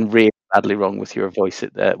something really badly wrong with your voice,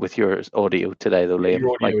 with your audio today, though, Liam.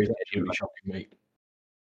 Your audio is actually shocking, mate.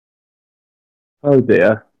 Oh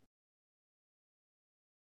dear.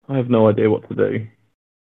 I have no idea what to do.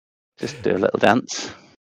 Just do a little dance.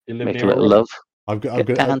 You live Make a near little a love. I'm Get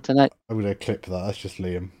down tonight. going to clip that. That's just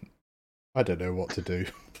Liam. I don't know what to do.